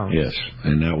 300 pounds. Yes,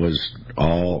 and that was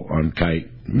all on kite,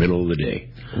 middle of the day.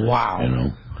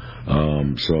 Wow.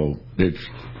 So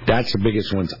that's the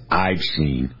biggest ones I've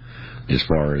seen as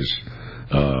far as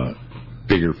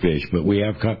bigger fish. But we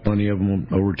have caught plenty of them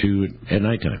over 2 at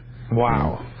nighttime.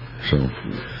 Wow. So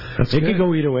it could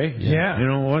go either way. Yeah.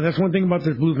 That's one thing about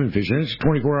this bluefin fishing. It's a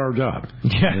 24-hour job.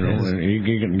 Yeah. And you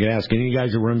can ask any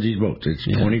guys that runs these boats. It's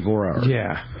 24 hours.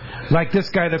 Yeah. Like this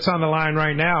guy that's on the line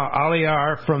right now,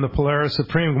 Aliar from the Polaris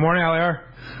Supreme. Good morning, Aliar.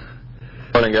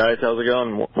 Morning, guys. How's it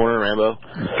going? Morning, Rambo.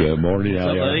 Good morning,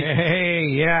 Aliar. Hey,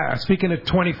 yeah. Speaking of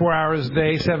 24 hours a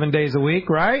day, 7 days a week,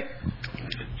 right?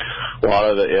 A lot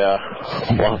of it, yeah.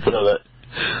 Lots of it.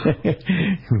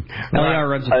 LAR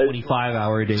runs a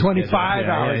 25-hour day.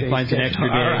 25-hour day. Finds an extra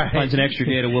day. Right. Finds an extra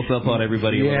day to whoop up on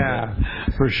everybody. Yeah,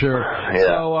 for sure. Yeah,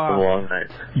 so, a long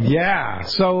night. Yeah.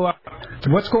 So,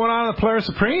 what's going on at the Polaris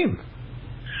Supreme?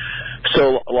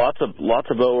 So lots of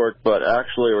boat work, but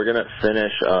actually we're gonna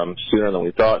finish sooner than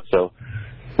we thought. So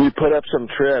we put up some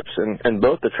trips, and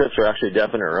both the trips are actually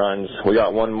definite runs. We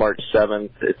got one March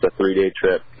 7th. It's a 3-day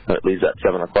trip. It leaves at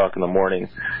 7 o'clock in the morning.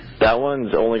 That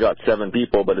one's only got 7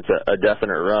 people, but it's a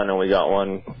definite run. And we got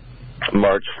one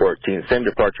March 14th, same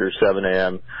departure, 7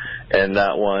 a.m. And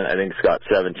that one, I think, it's got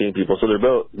 17 people. So they're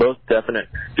both definite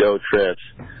go trips.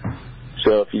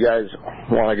 So if you guys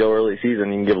want to go early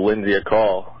season, you can give Lindsay a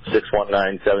call,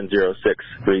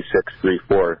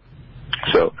 619-706-3634.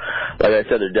 So, like I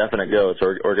said, they're definite goes.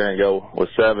 So we're going to go with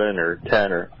 7 or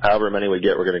 10 or however many we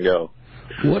get, we're going to go.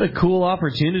 What a cool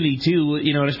opportunity, too.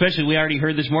 And especially we already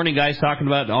heard this morning guys talking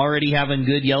about already having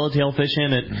good yellowtail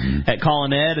fishing at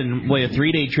Colonnade. And, boy, a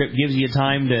 3-day trip gives you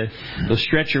time to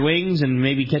stretch your wings and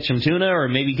maybe catch some tuna or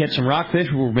maybe catch some rockfish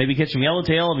or maybe catch some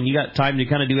yellowtail. I mean, you got time to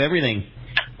kind of do everything.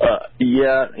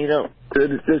 Yeah, the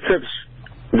trip's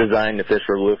designed to fish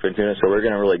for bluefin tuna, so we're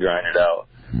going to really grind it out.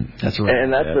 That's right.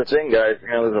 And that's the thing, guys.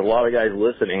 There's a lot of guys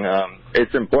listening.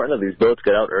 It's important that these boats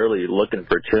get out early looking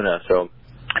for tuna. So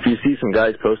if you see some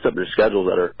guys post up their schedules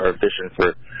that are fishing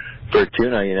for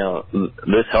tuna,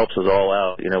 this helps us all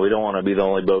out. We don't want to be the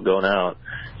only boat going out.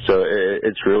 So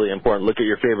it's really important. Look at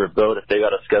your favorite boat. If they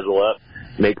got a schedule up,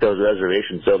 make those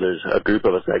reservations so there's a group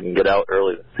of us that can get out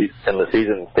early in the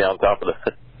season and stay on top of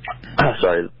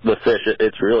the fish.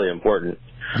 It's really important.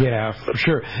 Yeah, for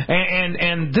sure.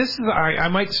 And this is, I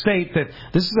might state that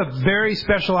this is a very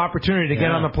special opportunity to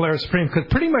get on the Polaris Supreme because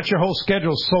pretty much your whole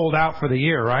schedule is sold out for the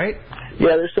year, right?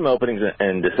 Yeah, there's some openings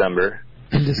in December.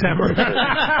 In December.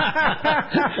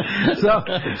 So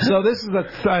this is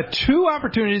 2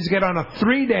 opportunities to get on a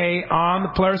 3-day on the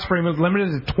Polaris Supreme. It's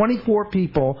limited to 24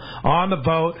 people on the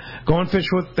boat, going fish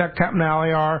with Captain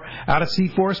Aliar out of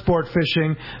C4 Sport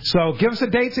Fishing. So give us the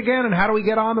dates again, and how do we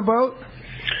get on the boat?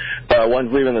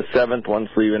 One's leaving the 7th, one's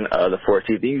leaving the 14th.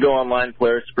 You can go online,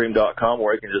 PolarisSupreme.com,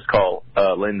 or you can just call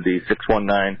Lindsay,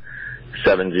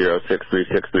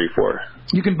 619-706-3634.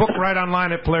 You can book right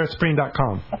online at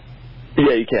PolarisSupreme.com.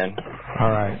 Yeah, you can. All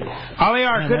right.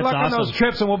 Aliar, good luck on those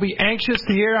trips, and we'll be anxious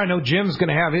to hear. I know Jim's going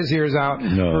to have his ears out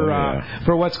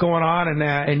for what's going on,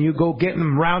 and you go get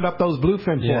them, round up those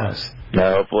bluefin for us.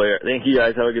 Hopefully. Thank you,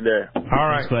 guys. Have a good day. All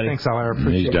right. Thanks, Aliar.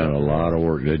 Appreciate He's done a lot of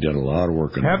work. They've done a lot of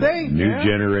work on Have they? New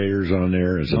generators on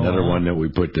there. There's another one that we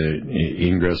put the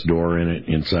ingress door in it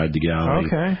inside the galley.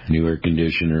 Okay. New air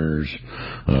conditioners.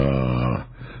 New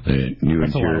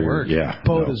That's interior. A lot of work. Yeah.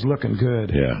 Boat is looking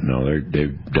good. Yeah. No,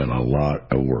 they've done a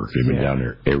lot of work. They've been down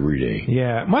there every day.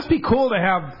 Yeah. It must be cool to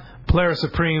have Polaris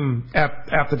Supreme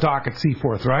at the dock at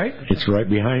Seaforth, right? It's right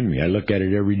behind me. I look at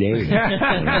it every day.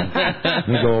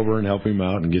 I go over and help him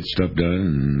out and get stuff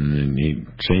done, and he,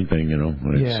 same thing, you know.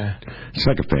 It's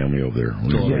like a family over there.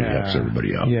 Everybody helps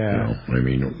everybody out. Yeah. You know? I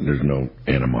mean, there's no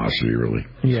animosity really.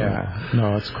 Yeah. So.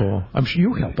 No, it's cool. I'm sure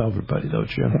you help everybody, though,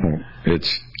 Jim.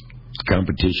 It's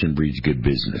competition breeds good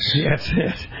business. That's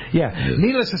it. Yeah.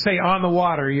 Needless to say, on the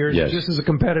water, you're just as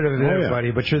competitive as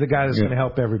everybody, but you're the guy that's going to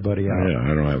help everybody out. Yeah,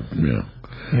 I don't have.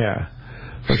 Yeah.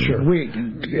 For sure.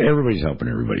 Everybody's helping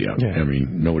everybody out. Yeah. I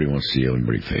mean, nobody wants to see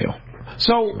anybody fail.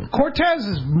 So Cortez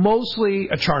is mostly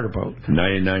a charter boat.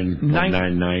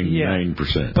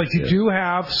 99.999%. But you do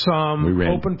have some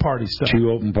open party stuff. 2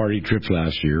 open party trips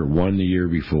last year, 1 the year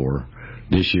before.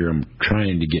 This year I'm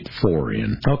trying to get 4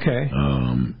 in. Okay.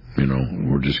 You know,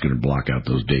 we're just going to block out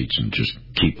those dates and just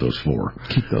keep those 4.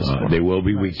 Keep those 4. They will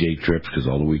be weekday trips because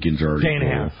all the weekends are already day and a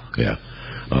half. Yeah.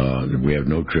 We have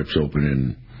no trips open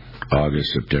in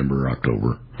August, September,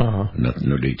 October.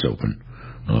 No dates open.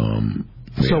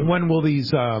 So when will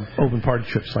these open party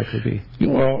trips likely be?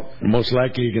 Well, most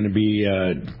likely going to be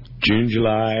June,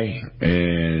 July,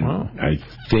 and I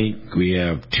think we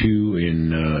have 2 in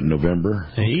November.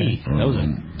 Hey,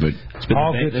 but it's been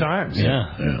all good times.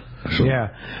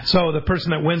 So the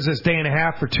person that wins this day and a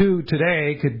half for 2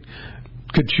 today could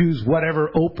choose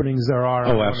whatever openings there are.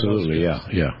 Oh, absolutely,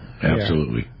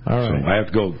 absolutely. All right. So I have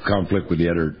to go conflict with the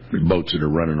other boats that are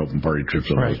running open party trips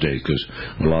on those days because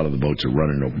a lot of the boats are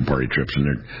running open party trips and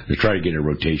they're trying to get a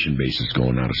rotation basis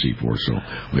going out of Seaforth. So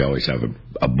we always have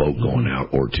a boat going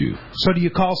out or 2. So do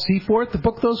you call Seaforth to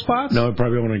book those spots? No,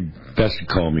 probably want to best to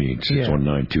call me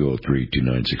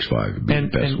 619-203-2965 would be the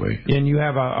best way. And you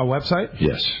have a website?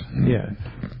 Yes. Yeah.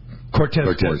 Cortez,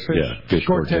 Fish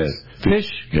Cortez.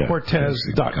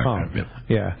 FishCortez.com.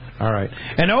 Yeah. All right.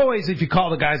 And always, if you call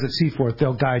the guys at Seaforth,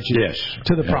 they'll guide you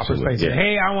to the proper space.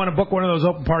 Hey, I want to book one of those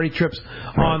open party trips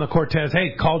on the Cortez.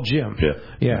 Hey, call Jim.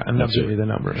 Yeah, and they'll give you the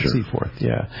number at Seaforth.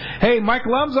 Yeah. Hey, Mike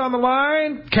Lum's on the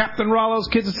line. Captain Rollo's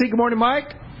Kids at Sea. Good morning,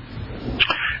 Mike.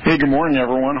 Hey, good morning,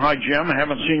 everyone. Hi, Jim. I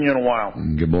haven't seen you in a while.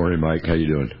 Good morning, Mike. How you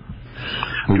doing?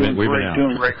 Doing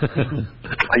great.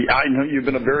 I know you've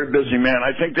been a very busy man.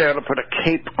 I think they ought to put a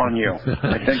cape on you.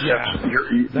 I think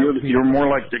you're more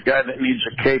like the guy that needs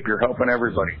a cape. You're helping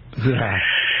everybody. Yeah.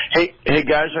 Hey,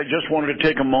 guys! I just wanted to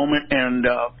take a moment and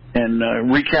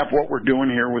recap what we're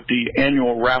doing here with the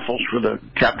annual raffles for the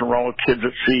Captain Rollo Kids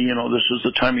at Sea. You know, this is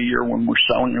the time of year when we're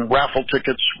selling raffle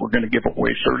tickets. We're going to give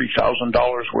away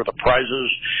 $30,000 worth of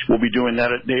prizes. We'll be doing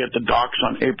that day at the docks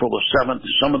on April the 7th.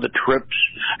 Some of the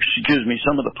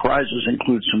prizes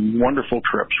include some wonderful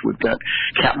trips. We've got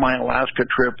Katmai, Alaska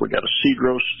trip. We've got a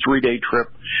Cedros 3-day trip.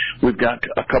 We've got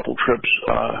a couple trips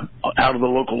out of the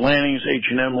local landings,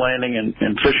 H&M Landing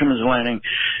and Fisherman's Landing.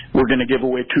 We're going to give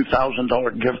away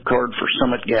 $2,000 gift card for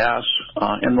Summit Gas,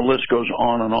 and the list goes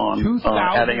on and on.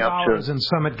 $2,000 in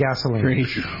Summit gasoline.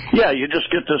 Yeah, you just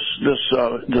get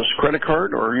this credit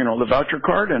card or the voucher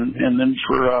card, and then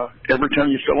for every time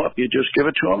you fill up, you just give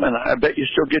it to them, and I bet you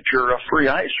still get your free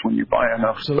ice when you buy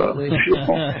enough fuel.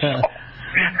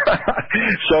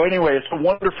 So anyway, it's a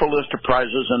wonderful list of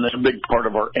prizes, and it's a big part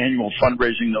of our annual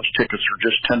fundraising. Those tickets are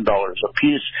just $10 a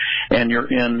piece, and you're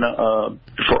in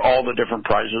for all the different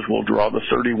prizes. We'll draw the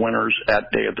 30 winners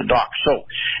at Day at the Dock. So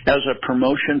as a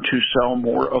promotion to sell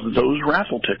more of those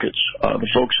raffle tickets, the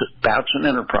folks at Batson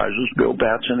Enterprises, Bill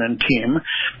Batson and team,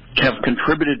 have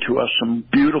contributed to us some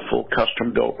beautiful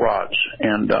custom-built rods,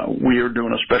 and we are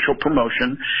doing a special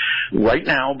promotion right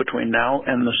now between now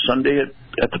and the Sunday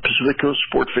at the Pacific Coast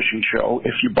Sport Fishing Show.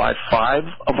 If you buy 5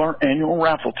 of our annual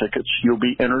raffle tickets, you'll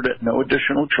be entered at no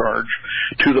additional charge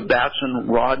to the Batson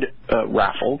rod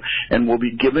raffle, and we'll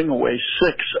be giving away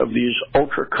 6 of these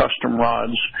ultra custom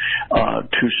rods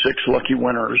to 6 lucky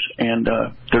winners. And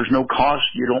there's no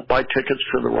cost. You don't buy tickets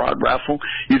for the rod raffle.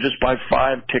 You just buy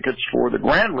 5 tickets for the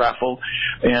grand raffle,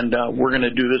 and we're going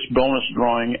to do this bonus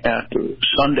drawing at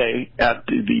Sunday at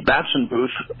the Batson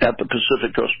booth at the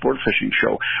Pacific Coast Sport Fishing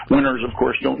Show. Winners, of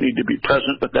course, don't need to be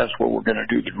present, but that's where we're going to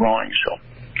do the drawing. So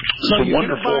you're going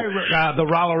to buy the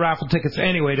Rollo raffle tickets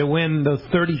anyway to win the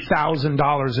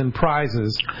 $30,000 in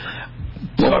prizes.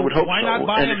 Well, I would hope why so. not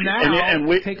buy them now? And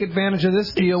take advantage of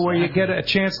this deal where you get a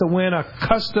chance to win a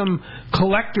custom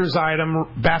collector's item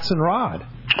Batson rod.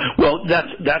 Well,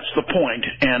 that's the point,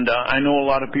 and I know a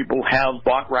lot of people have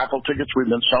bought raffle tickets. We've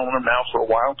been selling them now for a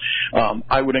while.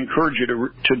 I would encourage you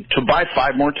to buy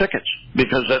 5 more tickets,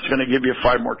 because that's going to give you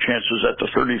 5 more chances at the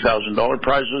 $30,000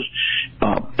 prizes.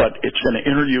 But it's going to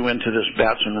enter you into this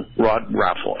bats and rod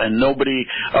raffle, and nobody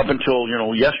up until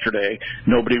yesterday,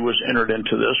 nobody was entered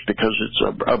into this because it's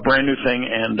a brand new thing,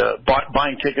 and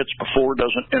buying tickets before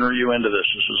doesn't enter you into this.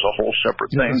 This is a whole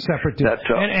separate thing. It's a separate deal. That's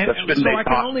been so made I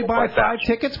can only buy 5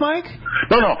 tickets, Mike?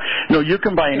 No. You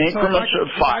can buy in increments of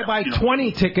 5. If I buy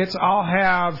 20 tickets, I'll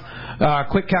have,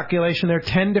 quick calculation there,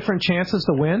 10 different chances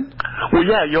to win? Well,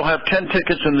 yeah, you'll have 10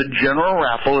 tickets in the general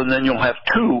raffle, and then you'll have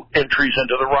 2 entries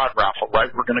into the rod raffle, right?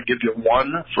 We're going to give you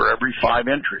 1 for every 5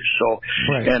 entries. So,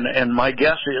 right. And my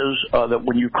guess is that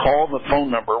when you call the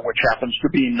phone number, which happens to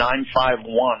be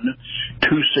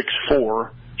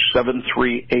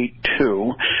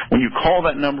 951-264-7382. When you call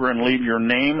that number and leave your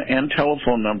name and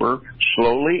telephone number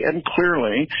slowly and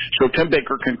clearly, so Tim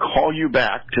Baker can call you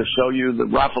back to sell you the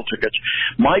raffle tickets.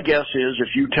 My guess is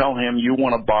if you tell him you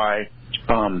want to buy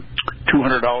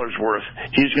 $200 worth,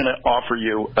 he's going to offer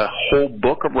you a whole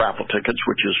book of raffle tickets,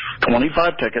 which is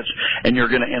 25 tickets, and you're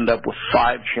going to end up with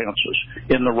 5 chances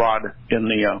in the rod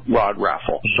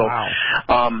raffle. So, wow.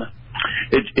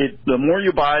 The more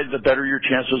you buy, the better your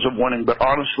chances of winning. But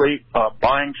honestly,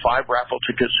 buying 5 raffle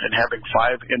tickets and having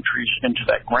 5 entries into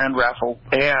that grand raffle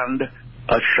and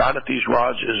a shot at these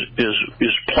rods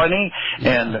is plenty,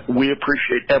 and we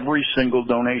appreciate every single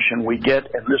donation we get,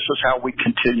 and this is how we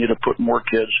continue to put more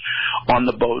kids on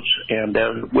the boats. And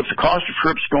with the cost of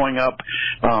trips going up,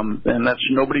 and that's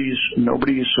nobody's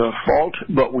fault,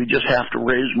 but we just have to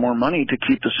raise more money to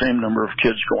keep the same number of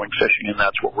kids going fishing, and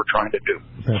that's what we're trying to do.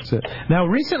 That's it. Now,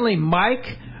 recently,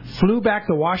 Mike flew back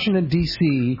to Washington,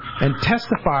 D.C. and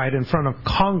testified in front of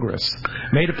Congress,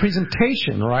 made a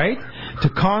presentation, right, to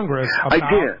Congress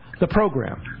about the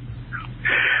program.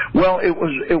 Well,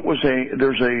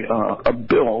 there's a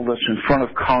bill that's in front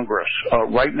of Congress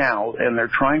right now, and they're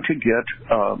trying to get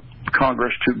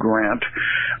Congress to grant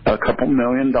a couple $1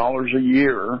 million a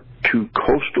year to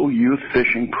coastal youth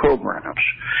fishing programs,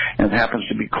 and it happens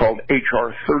to be called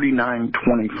H.R.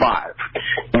 3925,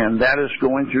 and that is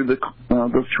going through the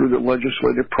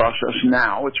legislative process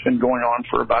now. It's been going on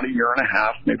for about 1.5 years,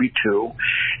 maybe 2,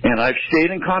 and I've stayed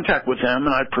in contact with them,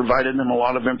 and I've provided them a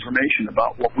lot of information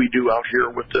about what we do out here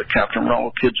with the Captain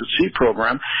Rollo Kids at Sea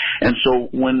program. And so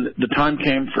when the time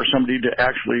came for somebody to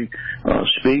actually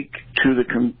speak to the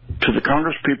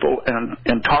Congress people and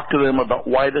talk to them about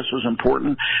why this was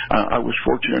important, I was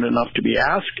fortunate enough to be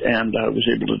asked, and I was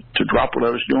able to drop what I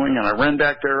was doing, and I ran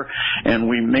back there, and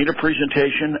we made a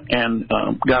presentation and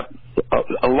got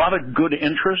a lot of good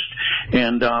interest,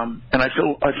 and I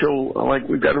feel like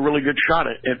we've got a really good shot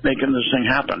at making this thing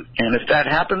happen. And if that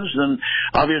happens, then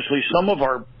obviously some of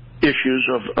our issues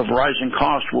of rising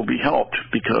cost will be helped,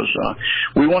 because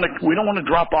we don't want to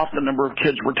drop off the number of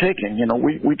kids we're taking.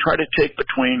 We try to take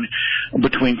between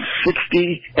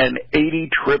 60 and 80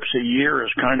 trips a year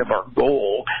is kind of our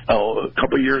goal. A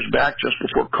couple of years back, just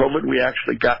before COVID, we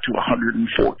actually got to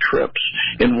 104 trips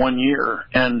in 1 year.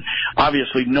 And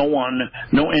obviously no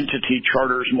entity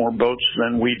charters more boats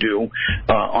than we do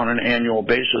on an annual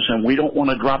basis, and we don't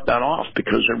want to drop that off,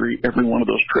 because every one of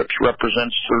those trips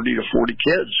represents 30 to 40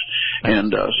 kids.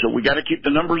 And so we got to keep the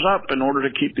numbers up in order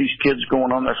to keep these kids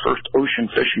going on their first ocean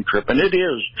fishing trip. And it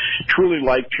is truly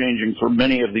life-changing for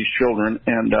many of these children.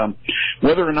 And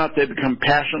whether or not they become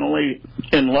passionately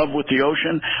in love with the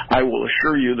ocean, I will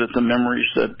assure you that the memories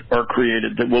that are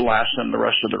created that will last them the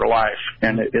rest of their life.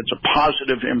 And it's a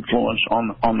positive influence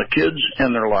on the kids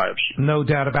and their lives. No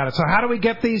doubt about it. So how do we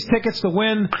get these tickets to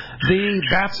win the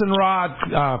Bats and Rod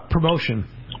promotion?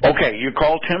 Okay, you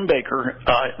call Tim Baker.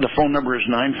 The phone number is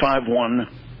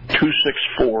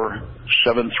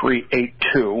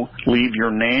 951-264-7382. Leave your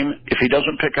name. If he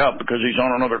doesn't pick up because he's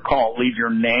on another call, leave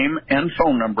your name and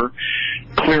phone number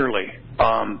clearly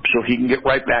so he can get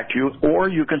right back to you. Or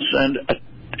you can send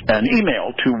an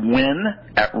email to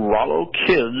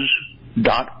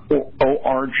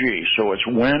win@RolloKids.org. So it's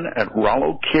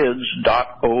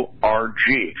win@RolloKids.org.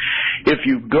 If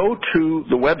you go to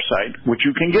the website, which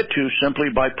you can get to simply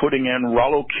by putting in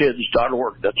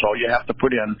RolloKids.org, that's all you have to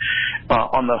put in,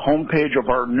 on the homepage of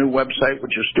our new website,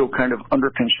 which is still kind of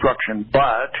under construction,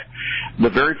 but the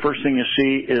very first thing you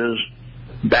see is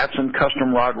Batson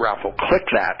Custom Rod Raffle. Click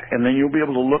that, and then you'll be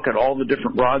able to look at all the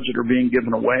different rods that are being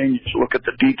given away, and you just look at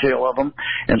the detail of them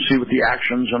and see what the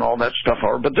actions and all that stuff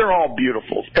are. But they're all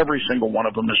beautiful. Every single one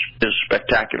of them is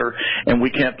spectacular, and we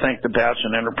can't thank the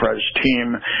Batson Enterprise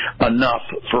team enough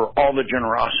for all the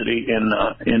generosity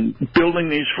in building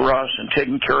these for us and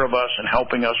taking care of us and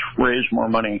helping us raise more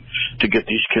money to get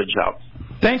these kids out.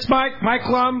 Thanks, Mike. Mike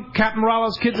Lum, Captain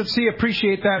Rollo's Kids at Sea.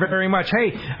 Appreciate that very much.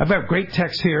 Hey, I've got a great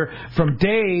text here from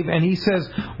Dave, and he says,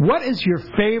 what is your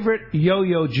favorite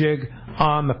yo-yo jig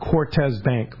on the Cortez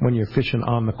bank when you're fishing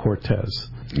on the Cortez?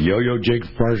 Yo-yo jig as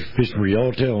far as fishing for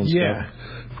yellowtail and stuff?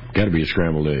 Got to be a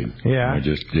scrambled egg. Yeah.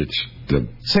 It's the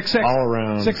 6X, all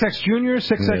around 6X Junior,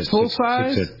 6X full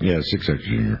size. 6X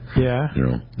Junior. Yeah. You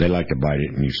know, they like to bite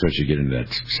it, and especially get into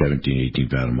that 17, 18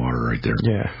 pound of water right there.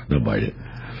 Yeah. They'll bite it.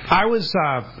 I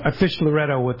fished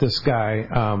Loretto with this guy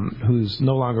who's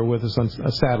no longer with us,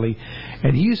 sadly,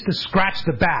 and he used to scratch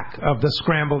the back of the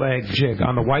scrambled egg jig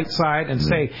on the white side and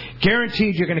say,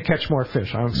 guaranteed you're going to catch more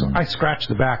fish. So I scratch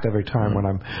the back every time when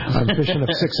I'm fishing a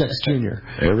 6X Junior.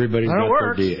 Everybody's got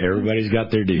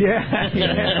their deal. Yeah.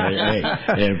 Hey,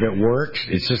 and if it works,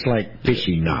 it's just like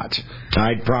fishing knots.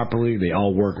 Tied properly, they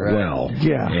all work well.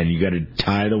 Yeah. And you got to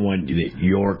tie the one that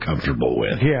you're comfortable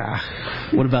with. Yeah.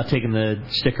 What about taking the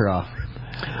sticker off?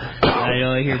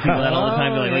 I hear people that all the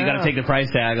time. They're like, well, you got to take the price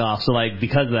tag off. So, like,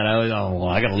 because of that, I always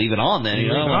I got to leave it on then. You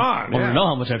know, I want to know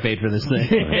how much I paid for this thing.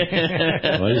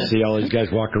 Well, you see all these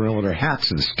guys walking around with their hats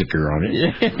with a sticker on it.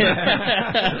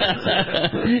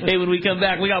 Hey, when we come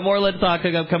back, we got more Let's Talk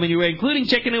Hookup coming your way, including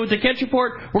checking in with the catch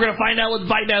report. We're going to find out what's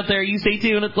biting out there. You stay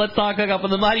tuned. Let's Talk Hookup on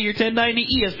the Mighty Your 1090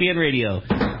 ESPN Radio.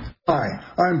 Hi,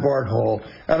 I'm Bart Hall,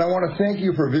 and I want to thank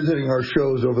you for visiting our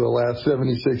shows over the last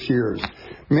 76 years.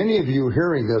 Many of you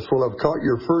hearing this will have caught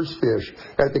your first fish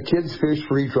at the Kids Fish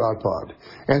Free Trout Pond.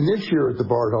 And this year at the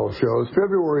Bart Hall Shows,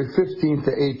 February 15th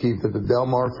to 18th at the Del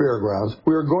Mar Fairgrounds,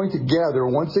 we are going to gather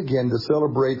once again to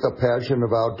celebrate the passion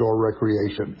of outdoor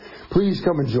recreation. Please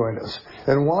come and join us.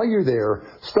 And while you're there,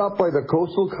 stop by the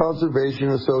Coastal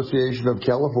Conservation Association of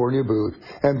California booth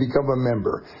and become a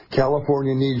member.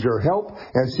 California needs your help,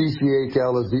 and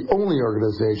CCA-Cal is the only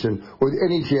organization with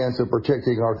any chance of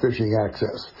protecting our fishing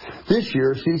access. This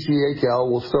year, CCA-Cal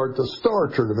will start the Star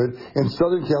Tournament in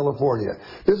Southern California.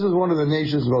 This is one of the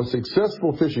nation's most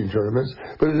successful fishing tournaments,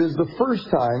 but it is the first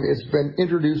time it's been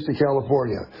introduced to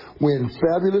California. Win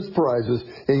fabulous prizes,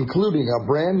 including a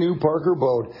brand new Parker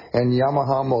boat and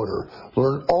Yamaha motor.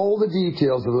 Learn all the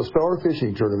details of the Star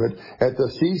Fishing Tournament at the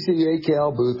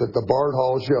CCA-Cal booth at the Bart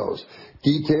Hall Shows.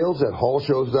 Details at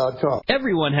hallshows.com.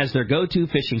 Everyone has their go-to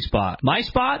fishing spot. My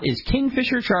spot is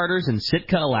Kingfisher Charters in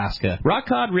Sitka, Alaska. Rock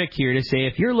Cod Rick here to say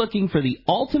if you're looking for the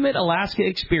ultimate Alaska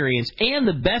experience and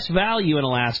the best value in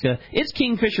Alaska, it's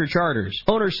Kingfisher Charters.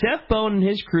 Owner Seth Bone and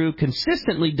his crew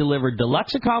consistently deliver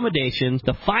deluxe accommodations,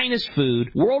 the finest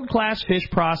food, world-class fish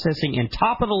processing, and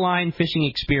top-of-the-line fishing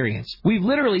experience. We've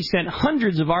literally sent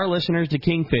hundreds of our listeners to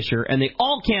Kingfisher, and they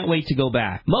all can't wait to go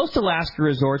back. Most Alaska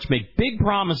resorts make big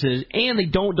promises and they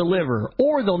don't deliver,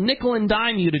 or they'll nickel and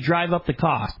dime you to drive up the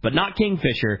cost. But not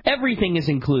Kingfisher. Everything is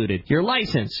included. Your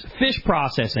license, fish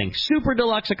processing, super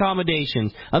deluxe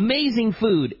accommodations, amazing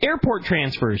food, airport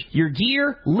transfers, your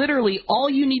gear. Literally all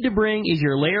you need to bring is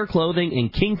your layer clothing,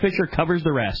 and Kingfisher covers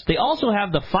the rest. They also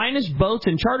have the finest boats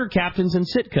and charter captains in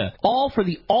Sitka, all for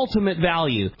the ultimate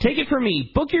value. Take it from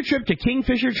me. Book your trip to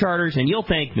Kingfisher Charters and you'll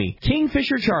thank me.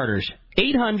 Kingfisher Charters.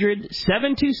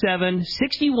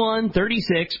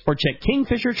 800-727-6136 or check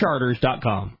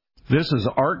kingfishercharters.com. This is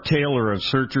Art Taylor of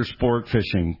Searcher Sport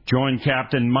Fishing. Join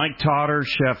Captain Mike Totter,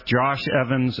 Chef Josh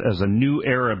Evans as a new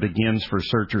era begins for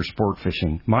Searcher Sport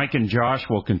Fishing. Mike and Josh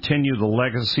will continue the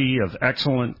legacy of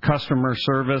excellent customer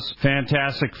service,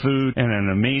 fantastic food, and an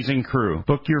amazing crew.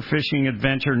 Book your fishing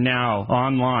adventure now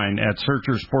online at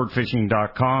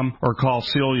searchersportfishing.com or call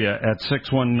Celia at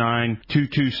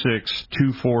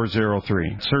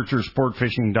 619-226-2403.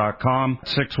 searchersportfishing.com,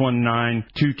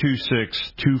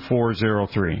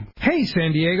 619-226-2403. Hey,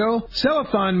 San Diego,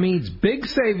 Cellathon means big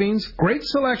savings, great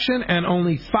selection, and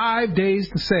only 5 days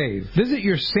to save. Visit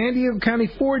your San Diego County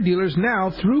Ford dealers now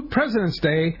through President's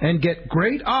Day and get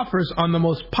great offers on the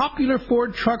most popular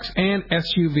Ford trucks and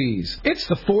SUVs. It's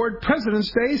the Ford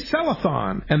President's Day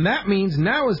Cellathon, and that means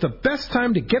now is the best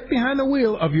time to get behind the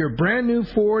wheel of your brand new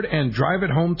Ford and drive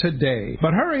it home today.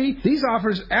 But hurry, these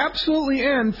offers absolutely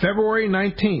end February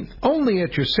 19th. Only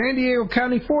at your San Diego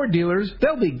County Ford dealers.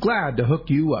 They'll be glad to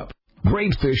hook you up.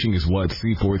 Great fishing is what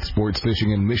Seaforth Sports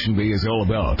Fishing in Mission Bay is all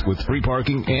about. With free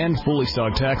parking and fully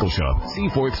stocked tackle shop,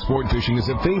 Seaforth Sport Fishing is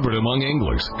a favorite among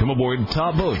anglers. Come aboard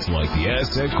top boats like the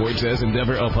Aztec, Cortez,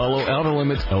 Endeavor, Apollo, Outer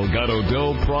Limits, Elgato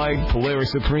Doe, Pride,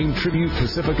 Polaris Supreme, Tribute,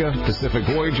 Pacifica, Pacific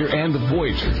Voyager, and the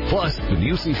Voyager. Plus, the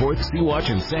new Seaforth, Sea-Watch,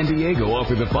 and San Diego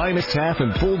offer the finest half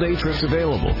and full day trips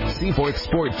available. Seaforth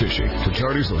Sport Fishing. For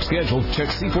charters or schedule, check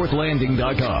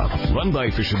seaforthlanding.com. Run by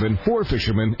fishermen for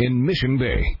fishermen in Mission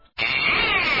Bay.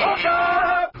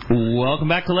 Welcome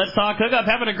back to Let's Talk Hookup.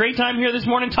 Having a great time here this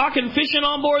morning, talking fishing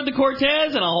on board the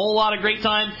Cortez, and a whole lot of great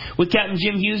time with Captain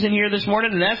Jim Hughes in here this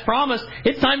morning. And as promised,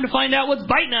 it's time to find out what's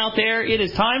biting out there. It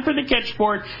is time for the catch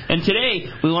sport. And today,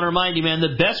 we want to remind you, man,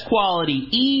 the best quality,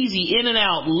 easy in and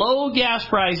out, low gas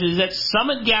prices at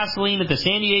Summit Gasoline at the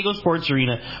San Diego Sports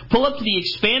Arena. Pull up to the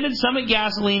expanded Summit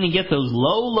Gasoline and get those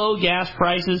low gas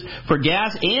prices for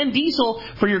gas and diesel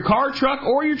for your car, truck,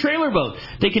 or your trailer boat.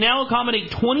 They can now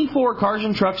accommodate 24 cars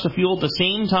and trucks to fuel at the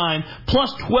same time,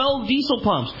 plus 12 diesel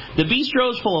pumps. The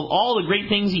bistro is full of all the great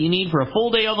things that you need for a full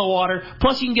day on the water,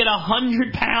 plus you can get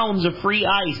 100 pounds of free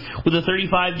ice with a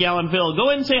 35-gallon fill. Go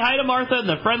ahead and say hi to Martha and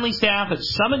the friendly staff at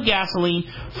Summit Gasoline.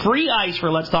 Free ice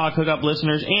for Let's Talk Hookup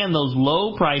listeners and those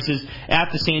low prices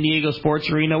at the San Diego Sports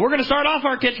Arena. We're going to start off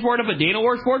our catch board up at Dana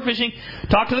War Sport Fishing.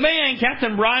 Talk to the man,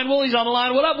 Captain Brian Woolley's on the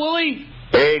line. What up, Woolley?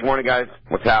 Hey, good morning, guys.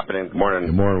 What's happening? Good morning.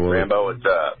 Good morning, Willie. Rambo, what's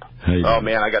up? Oh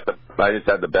man, I just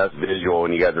had the best visual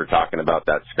when you guys were talking about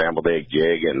that scrambled egg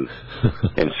jig and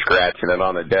scratching it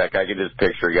on the deck. I could just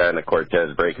picture a guy in the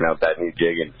Cortez breaking out that new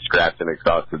jig and scratching it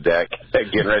across the deck,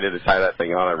 getting ready to tie that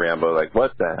thing on it. Rambo, like,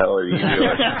 what the hell are you doing?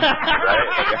 Right?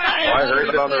 Like, I heard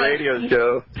it on the radio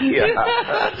show.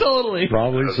 Yeah, totally.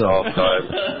 Probably so.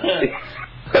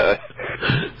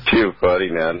 Too funny,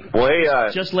 man. Well, hey,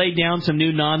 just laid down some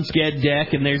new non-sked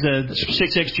deck, and there's a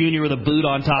 6X Junior with a boot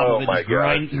on top of it. My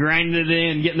God. Grinding it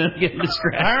in, getting the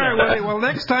scratch. All right, Willie. Well,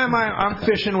 next time I'm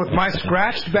fishing with my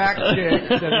scratched back jig,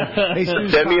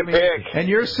 send me a pic. And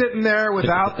you're sitting there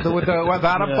without a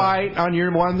bite on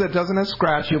your one that doesn't have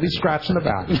scratch. You'll be scratching the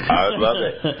back. I would love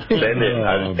it. Send it.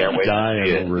 I can't wait to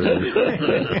see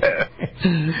it.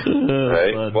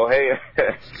 Right. Well, hey.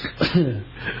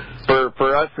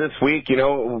 For us this week,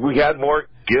 we had more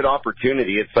good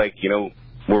opportunity. It's like,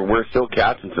 we're still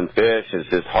catching some fish. It's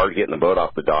just hard getting the boat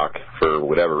off the dock for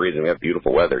whatever reason. We have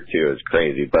beautiful weather, too. It's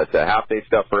crazy. But half-day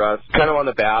stuff for us, kind of on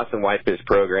the bass and whitefish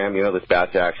program. This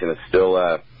bass action is still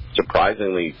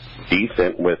surprisingly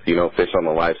decent with, fish on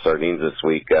the live sardines this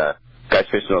week. Guys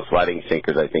fishing those sliding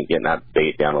sinkers, I think, getting that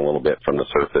bait down a little bit from the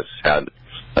surface had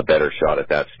a better shot at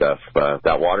that stuff.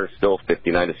 That water's still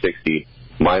 59 to 60.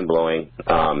 Mind-blowing,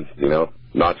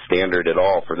 not standard at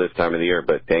all for this time of the year,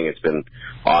 but dang, it's been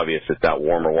obvious that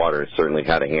warmer water has certainly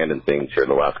had a hand in things here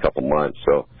the last couple months.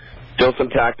 So still some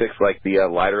tactics like the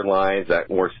lighter lines,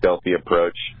 that more stealthy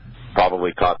approach,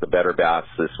 probably caught the better bass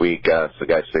this week. So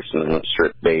guys fishing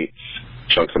strip baits,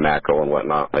 chunks of mackerel and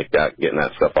whatnot like that, getting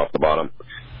that stuff off the bottom.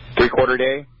 3/4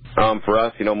 day. For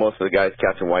us, most of the guys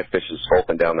catching whitefish and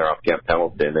sculping down there off Camp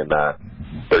Pendleton and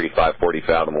 35, 40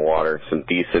 fathom of water. Some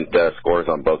decent scores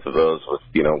on both of those with,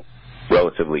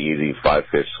 relatively easy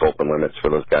 5-fish sculping limits for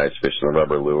those guys fishing the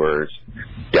rubber lures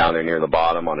down there near the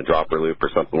bottom on a dropper loop or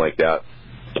something like that.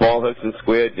 Small hooks and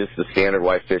squid, just the standard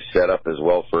whitefish setup as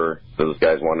well for those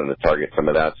guys wanting to target some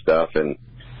of that stuff. And,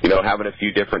 having a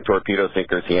few different torpedo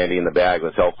sinkers handy in the bag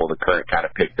was helpful. The current kind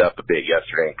of picked up a bit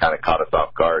yesterday and kind of caught us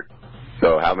off guard.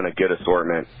 So having a good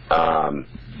assortment,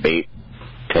 8,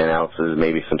 10 ounces,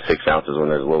 maybe some 6 ounces when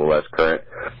there's a little less current,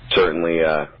 certainly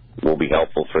will be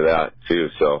helpful for that, too.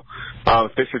 So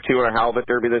fish or two in our halibut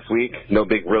derby this week. No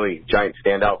big, really giant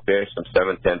standout fish, some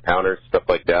 7, 10-pounders, stuff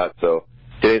like that. So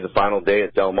today's the final day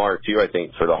at Del Mar, too, I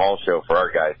think, for the Hall show for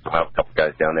our guys. We'll have a couple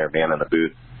guys down there manning the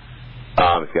booth.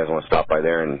 If you guys want to stop by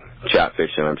there and chat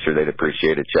fishing, I'm sure they'd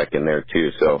appreciate a check in there,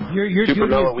 too. So your duty is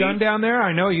done down there?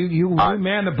 I know you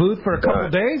man the booth for a couple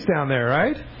days down there,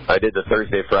 right? I did the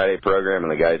Thursday, Friday program,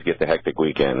 and the guys get the hectic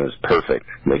weekend. It was perfect.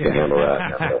 They can handle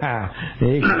that.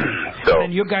 So,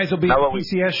 and you guys will be at the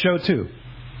PCS show, too?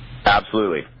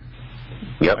 Absolutely.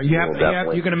 Yep.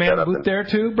 You're going to man the booth there,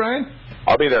 too, Brian?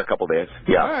 I'll be there a couple days.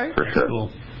 Yeah, all right. For sure.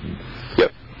 Cool.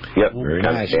 Yep, very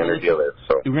nice. Standard deal is,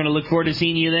 so. We're going to look forward to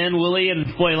seeing you then, Willie.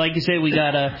 And, boy, like you say, we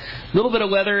got a little bit of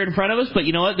weather in front of us. But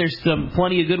you know what? There's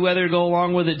plenty of good weather to go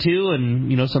along with it, too.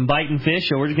 And, some biting fish.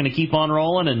 So we're just going to keep on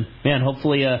rolling. And, man,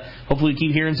 hopefully we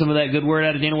keep hearing some of that good word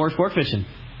out of Dana War Sport Fishing.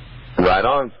 Right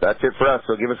on. That's it for us.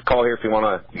 So give us a call here if you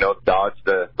want to, dodge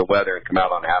the weather and come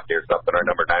out on half day or something. Our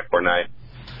number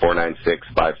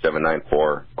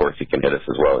 949-496-5794. Of course, you can hit us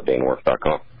as well at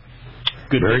DanaWorf.com.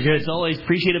 Good. Very good. As always,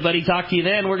 appreciate it, buddy. Talk to you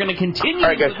then. We're going to continue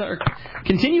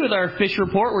with our fish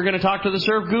report. We're going to talk to the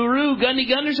surf guru, Gundy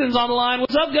Gunderson's on the line.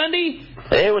 What's up, Gundy?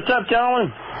 Hey, what's up,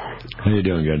 gentlemen? How you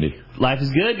doing, Gundy? Life is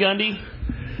good, Gundy.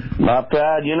 Not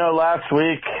bad. Last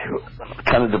week,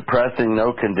 kind of depressing,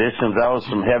 no conditions. That was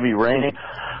some heavy rain.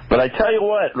 But I tell you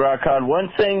what, Rockcod, one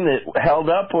thing that held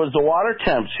up was the water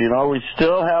temps. We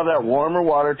still have that warmer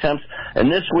water temps.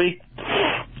 And this week,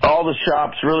 all the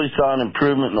shops really saw an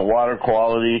improvement in the water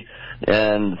quality,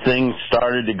 and things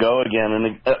started to go again.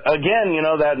 And again,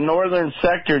 that northern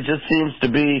sector just seems to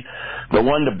be the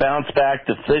one to bounce back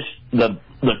to fish the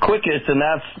quickest, and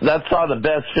that saw the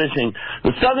best fishing.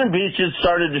 The southern beaches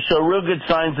started to show real good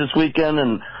signs this weekend,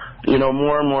 and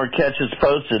more and more catches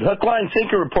posted. Hook, line,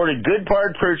 sinker reported good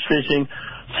barred perch fishing,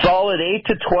 solid 8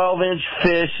 to 12 inch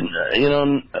fish.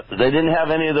 They didn't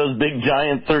have any of those big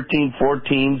giant 13,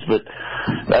 14s, but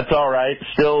that's all right.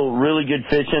 Still really good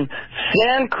fishing.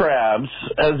 Sand crabs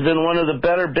has been one of the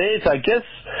better baits. I guess,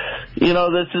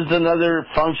 this is another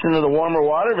function of the warmer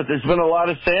water, but there's been a lot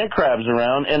of sand crabs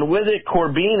around. And with it,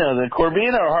 Corbina. The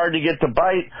Corbina are hard to get to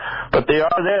bite, but they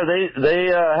are there. They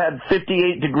had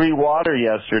 58-degree water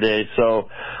yesterday, so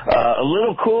a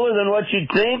little cooler than what you'd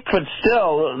think, but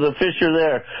still, the fish are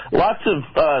there. Lots of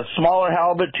smaller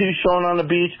halibut, too, shown on the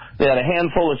beach. They had a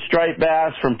handful of striped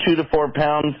bass from 2 to 4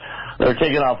 pounds. They're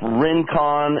taking off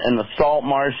Rincon and the salt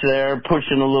marsh there,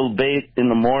 pushing a little bait in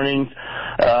the mornings.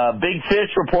 Big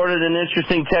Fish reported an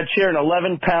interesting catch here, an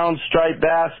 11-pound striped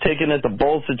bass taken at the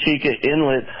Bolsa Chica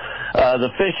Inlet. The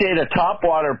fish ate a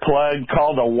topwater plug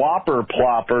called a whopper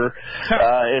plopper.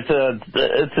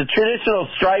 It's a traditional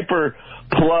striper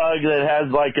plug that has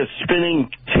like a spinning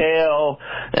tail,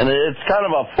 and it's kind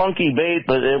of a funky bait,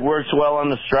 but it works well on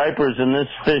the stripers, and this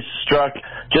fish struck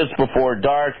just before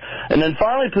dark. And then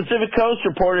finally, Pacific Coast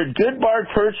reported good barred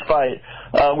perch fight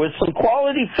with some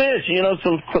quality fish,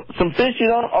 some fish you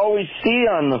don't always see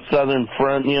on the southern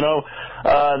front.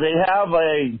 They have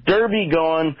a derby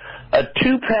going. A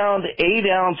 2-pound,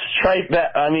 8-ounce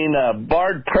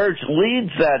barred perch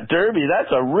leads that derby. That's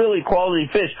a really quality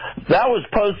fish. That was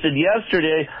posted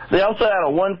yesterday. They also had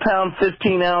a 1-pound,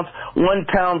 15-ounce,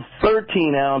 1-pound,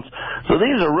 13-ounce. So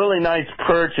these are really nice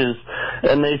perches.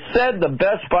 And they said the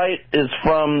best bite is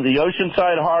from the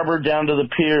Oceanside Harbor down to the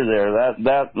pier there.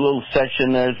 That little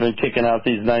section there has been kicking out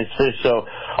these nice fish. So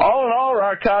all in all,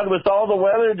 Rockcod, with all the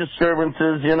weather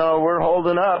disturbances, we're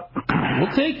holding up.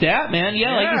 We'll take that, man.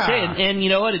 Yeah, like you say. And you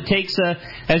know what? It takes,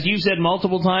 as you said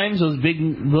multiple times, those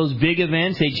big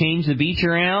events, they change the beach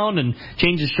around and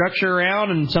change the structure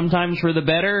around, and sometimes for the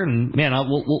better. And man,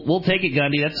 we'll take it,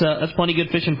 Gundy. That's plenty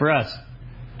good fishing for us.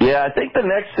 Yeah, I think the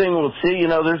next thing we'll see,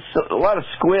 there's a lot of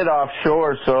squid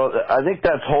offshore, so I think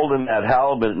that's holding that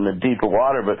halibut in the deeper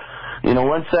water. But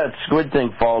once that squid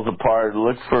thing falls apart,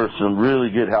 look for some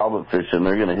really good halibut fishing.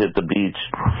 They're going to hit the beach.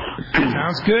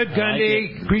 Sounds good,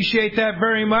 Gundy. Appreciate that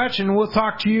very much, and we'll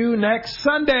talk to you next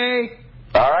Sunday.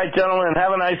 All right, gentlemen.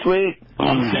 Have a nice week.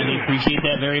 Appreciate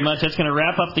that very much. That's going to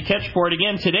wrap up the catch report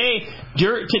again today.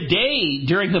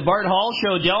 During the Bart Hall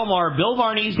Show, Del Mar, Bill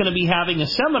Varney is going to be having a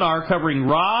seminar covering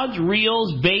rods,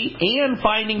 reels, bait, and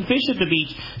finding fish at the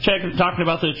beach. Talking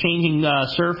about the changing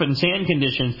surf and sand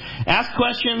conditions. Ask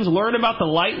questions, learn about the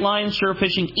light line surf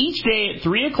fishing each day at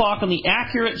 3 o'clock on the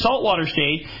Accurate Saltwater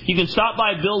Stage. You can stop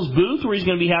by Bill's booth where he's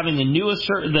going to be having the newest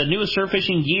surf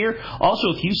fishing gear. Also,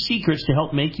 a few secrets to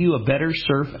help make you a better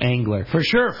surf angler. For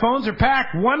sure. Phones are packed.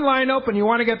 One line open. You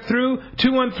want to get through?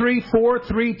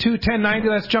 213-432-1090.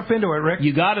 Let's jump into it, Rick.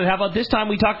 You got it. How about this time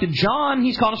we talk to John?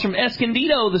 He's calling us from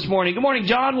Escondido this morning. Good morning,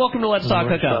 John. Welcome to Let's Talk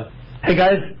Hookup. Hey,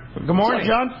 guys. Good morning,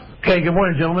 John. Okay, good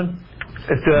morning, gentlemen.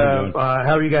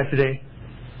 How are you guys today?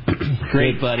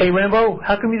 Great, buddy. Hey, Rambo,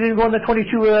 how come you didn't go on the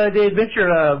 22-day adventure?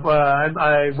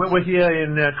 I went with you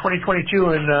in 2022,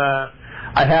 and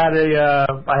I had a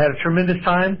tremendous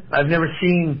time. I've never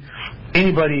seen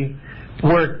anybody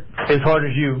work as hard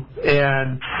as you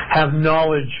and have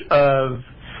knowledge of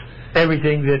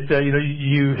everything that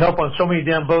you help on so many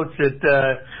damn boats that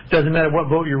doesn't matter what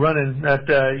boat you're running, that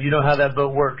you know how that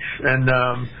boat works. And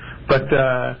but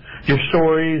your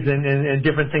stories and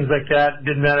different things like that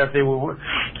didn't matter if they were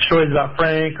stories about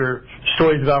Frank or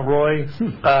stories about Roy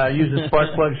using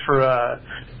spark plugs for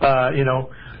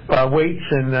weights,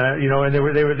 and and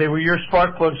they were your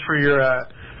spark plugs for your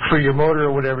motor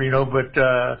or whatever, but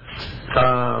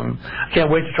can't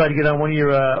wait to try to get on one of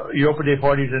your open day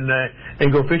parties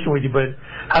and go fishing with you. But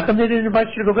how come they didn't invite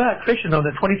you to go back fishing on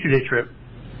the 22-day trip?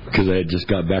 Because I had just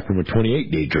got back from a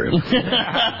 28-day trip. He was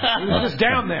just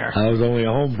down there. I was only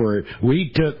home for it. We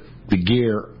took the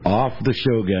gear off the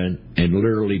Shogun and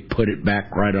literally put it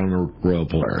back right on the Royal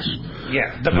Polaris.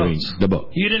 Yeah, the boats. The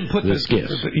boat. You didn't put the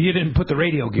skiffs. You didn't put the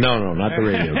radio gear. No, not the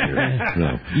radio gear.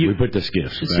 No, we put the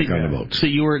skiffs back on the boats. So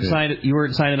you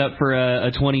weren't signing up for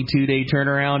a 22-day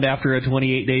turnaround after a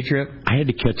 28-day trip? I had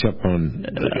to catch up on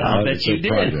I bet you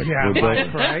did. Project.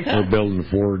 Yeah, We're building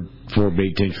four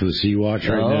bait tanks for the Sea Watch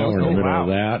right now. We're in the middle of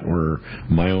that. We're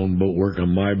my own boat work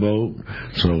on my boat.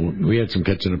 So we had some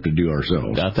catching up to do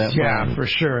ourselves. Got that? Yeah, for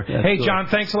sure. That's hey, cool. John,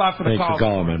 thanks a lot for the call. Thanks for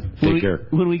calling, man. Take care.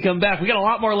 When we come back, we got a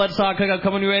lot more Let's Talk Hookup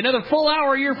coming your way. Another full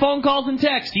hour of your phone calls and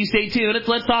texts. You stay tuned. It's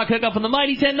Let's Talk Hookup on the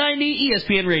Mighty 1090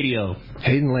 ESPN Radio.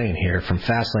 Hayden Lane here from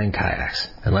Fast Lane Kayaks.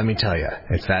 And let me tell you,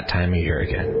 it's that time of year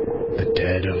again. The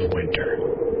dead of winter.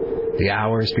 The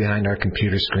hours behind our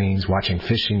computer screens watching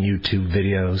fishing YouTube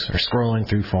videos or scrolling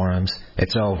through forums,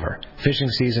 it's over. Fishing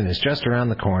season is just around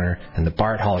the corner, and the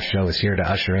Bart Hall Show is here to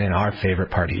usher in our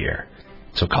favorite part of year.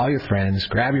 So call your friends,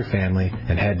 grab your family,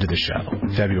 and head to the show,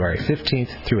 February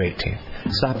 15th through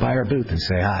 18th. Stop by our booth and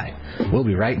say hi. We'll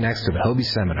be right next to the Hobie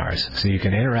seminars, so you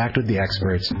can interact with the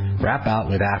experts, rap out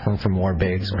with Afram from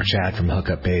Warbaits or Chad from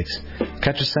Hookup Baits,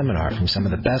 catch a seminar from some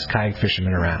of the best kayak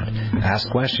fishermen around, ask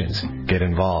questions, get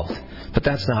involved. But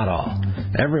that's not all.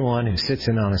 Everyone who sits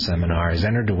in on a seminar is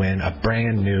entered to win a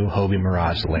brand new Hobie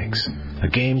Mirage Lynx, a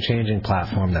game-changing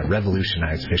platform that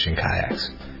revolutionized fishing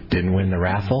kayaks. Didn't win the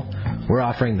raffle? We're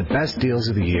offering the best deals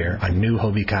of the year on new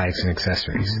Hobie kayaks and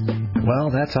accessories. Well,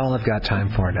 that's all I've got time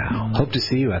for now. Hope to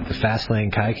see you at the Fast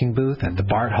Lane Kayaking booth at the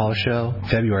Bart Hall Show,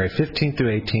 February 15th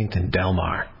through 18th in Del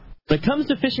Mar. When it comes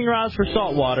to fishing rods for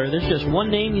saltwater, there's just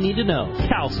one name you need to know,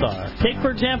 CalStar. Take, for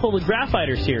example, the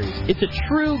Graphiter series. It's a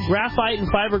true graphite and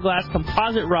fiberglass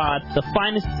composite rod, the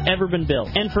finest it's ever been built.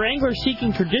 And for anglers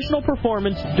seeking traditional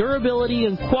performance, durability,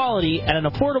 and quality at an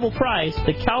affordable price,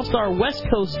 the CalStar West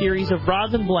Coast series of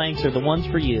rods and blanks are the ones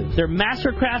for you. Their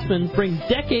master craftsmen bring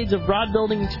decades of rod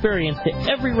building experience to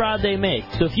every rod they make.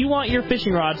 So if you want your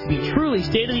fishing rods to be truly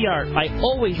state-of-the-art, I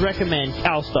always recommend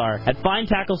CalStar at fine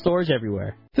tackle stores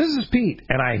everywhere. This is Pete,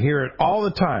 and I hear it all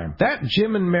the time. That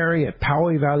Jim and Mary at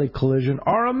Poway Valley Collision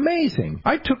are amazing.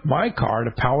 I took my car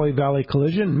to Poway Valley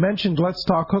Collision, mentioned Let's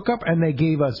Talk Hookup, and they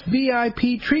gave us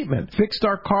VIP treatment, fixed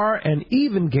our car, and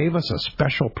even gave us a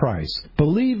special price.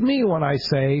 Believe me when I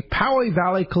say Poway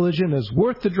Valley Collision is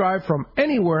worth the drive from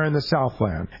anywhere in the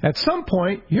Southland. At some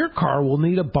point, your car will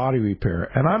need a body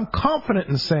repair, and I'm confident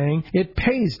in saying it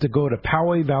pays to go to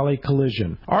Poway Valley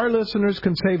Collision. Our listeners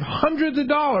can save hundreds of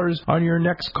dollars on your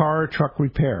next car or truck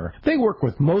repair. They work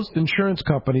with most insurance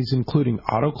companies, including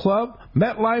Auto Club,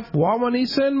 MetLife,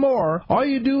 Wawanesa, and more. All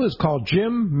you do is call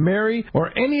Jim, Mary,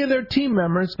 or any of their team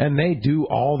members, and they do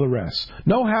all the rest.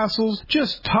 No hassles,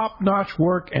 just top-notch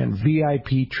work and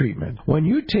VIP treatment. When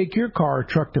you take your car or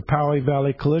truck to Poway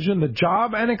Valley Collision, the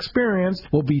job and experience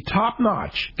will be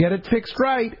top-notch. Get it fixed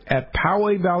right at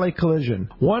Poway Valley Collision,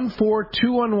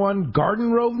 14211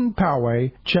 Garden Road in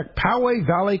Poway. Check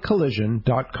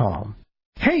PowayValleyCollision.com.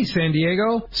 Hey, San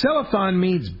Diego, Cellathon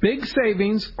means big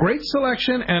savings, great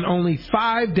selection, and only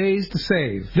 5 days to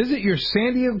save. Visit your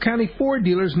San Diego County Ford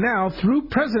dealers now through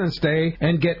President's Day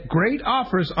and get great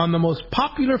offers on the most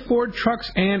popular Ford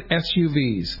trucks and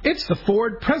SUVs. It's the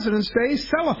Ford President's Day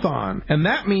Cellathon, and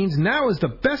that means now is the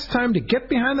best time to get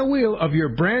behind the wheel of your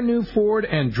brand new Ford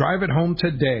and drive it home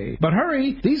today. But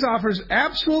hurry, these offers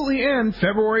absolutely end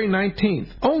February 19th.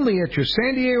 Only at your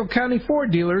San Diego County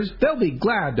Ford dealers. They'll be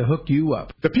glad to hook you up.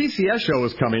 The PCS show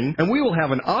is coming, and we will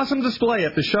have an awesome display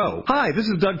at the show. Hi, this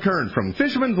is Doug Kern from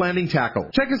Fisherman's Landing Tackle.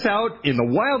 Check us out in the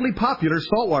wildly popular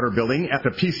saltwater building at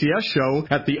the PCS show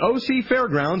at the OC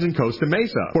Fairgrounds in Costa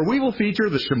Mesa, where we will feature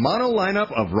the Shimano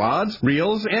lineup of rods,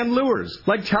 reels, and lures,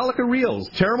 like Talica reels,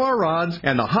 Terramar rods,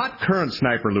 and the Hot Current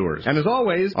Sniper lures. And as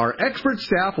always, our expert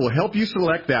staff will help you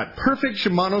select that perfect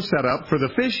Shimano setup for the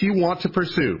fish you want to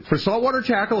pursue. For saltwater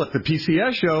tackle at the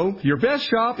PCS show, your best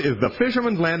shop is the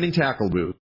Fisherman's Landing Tackle booth.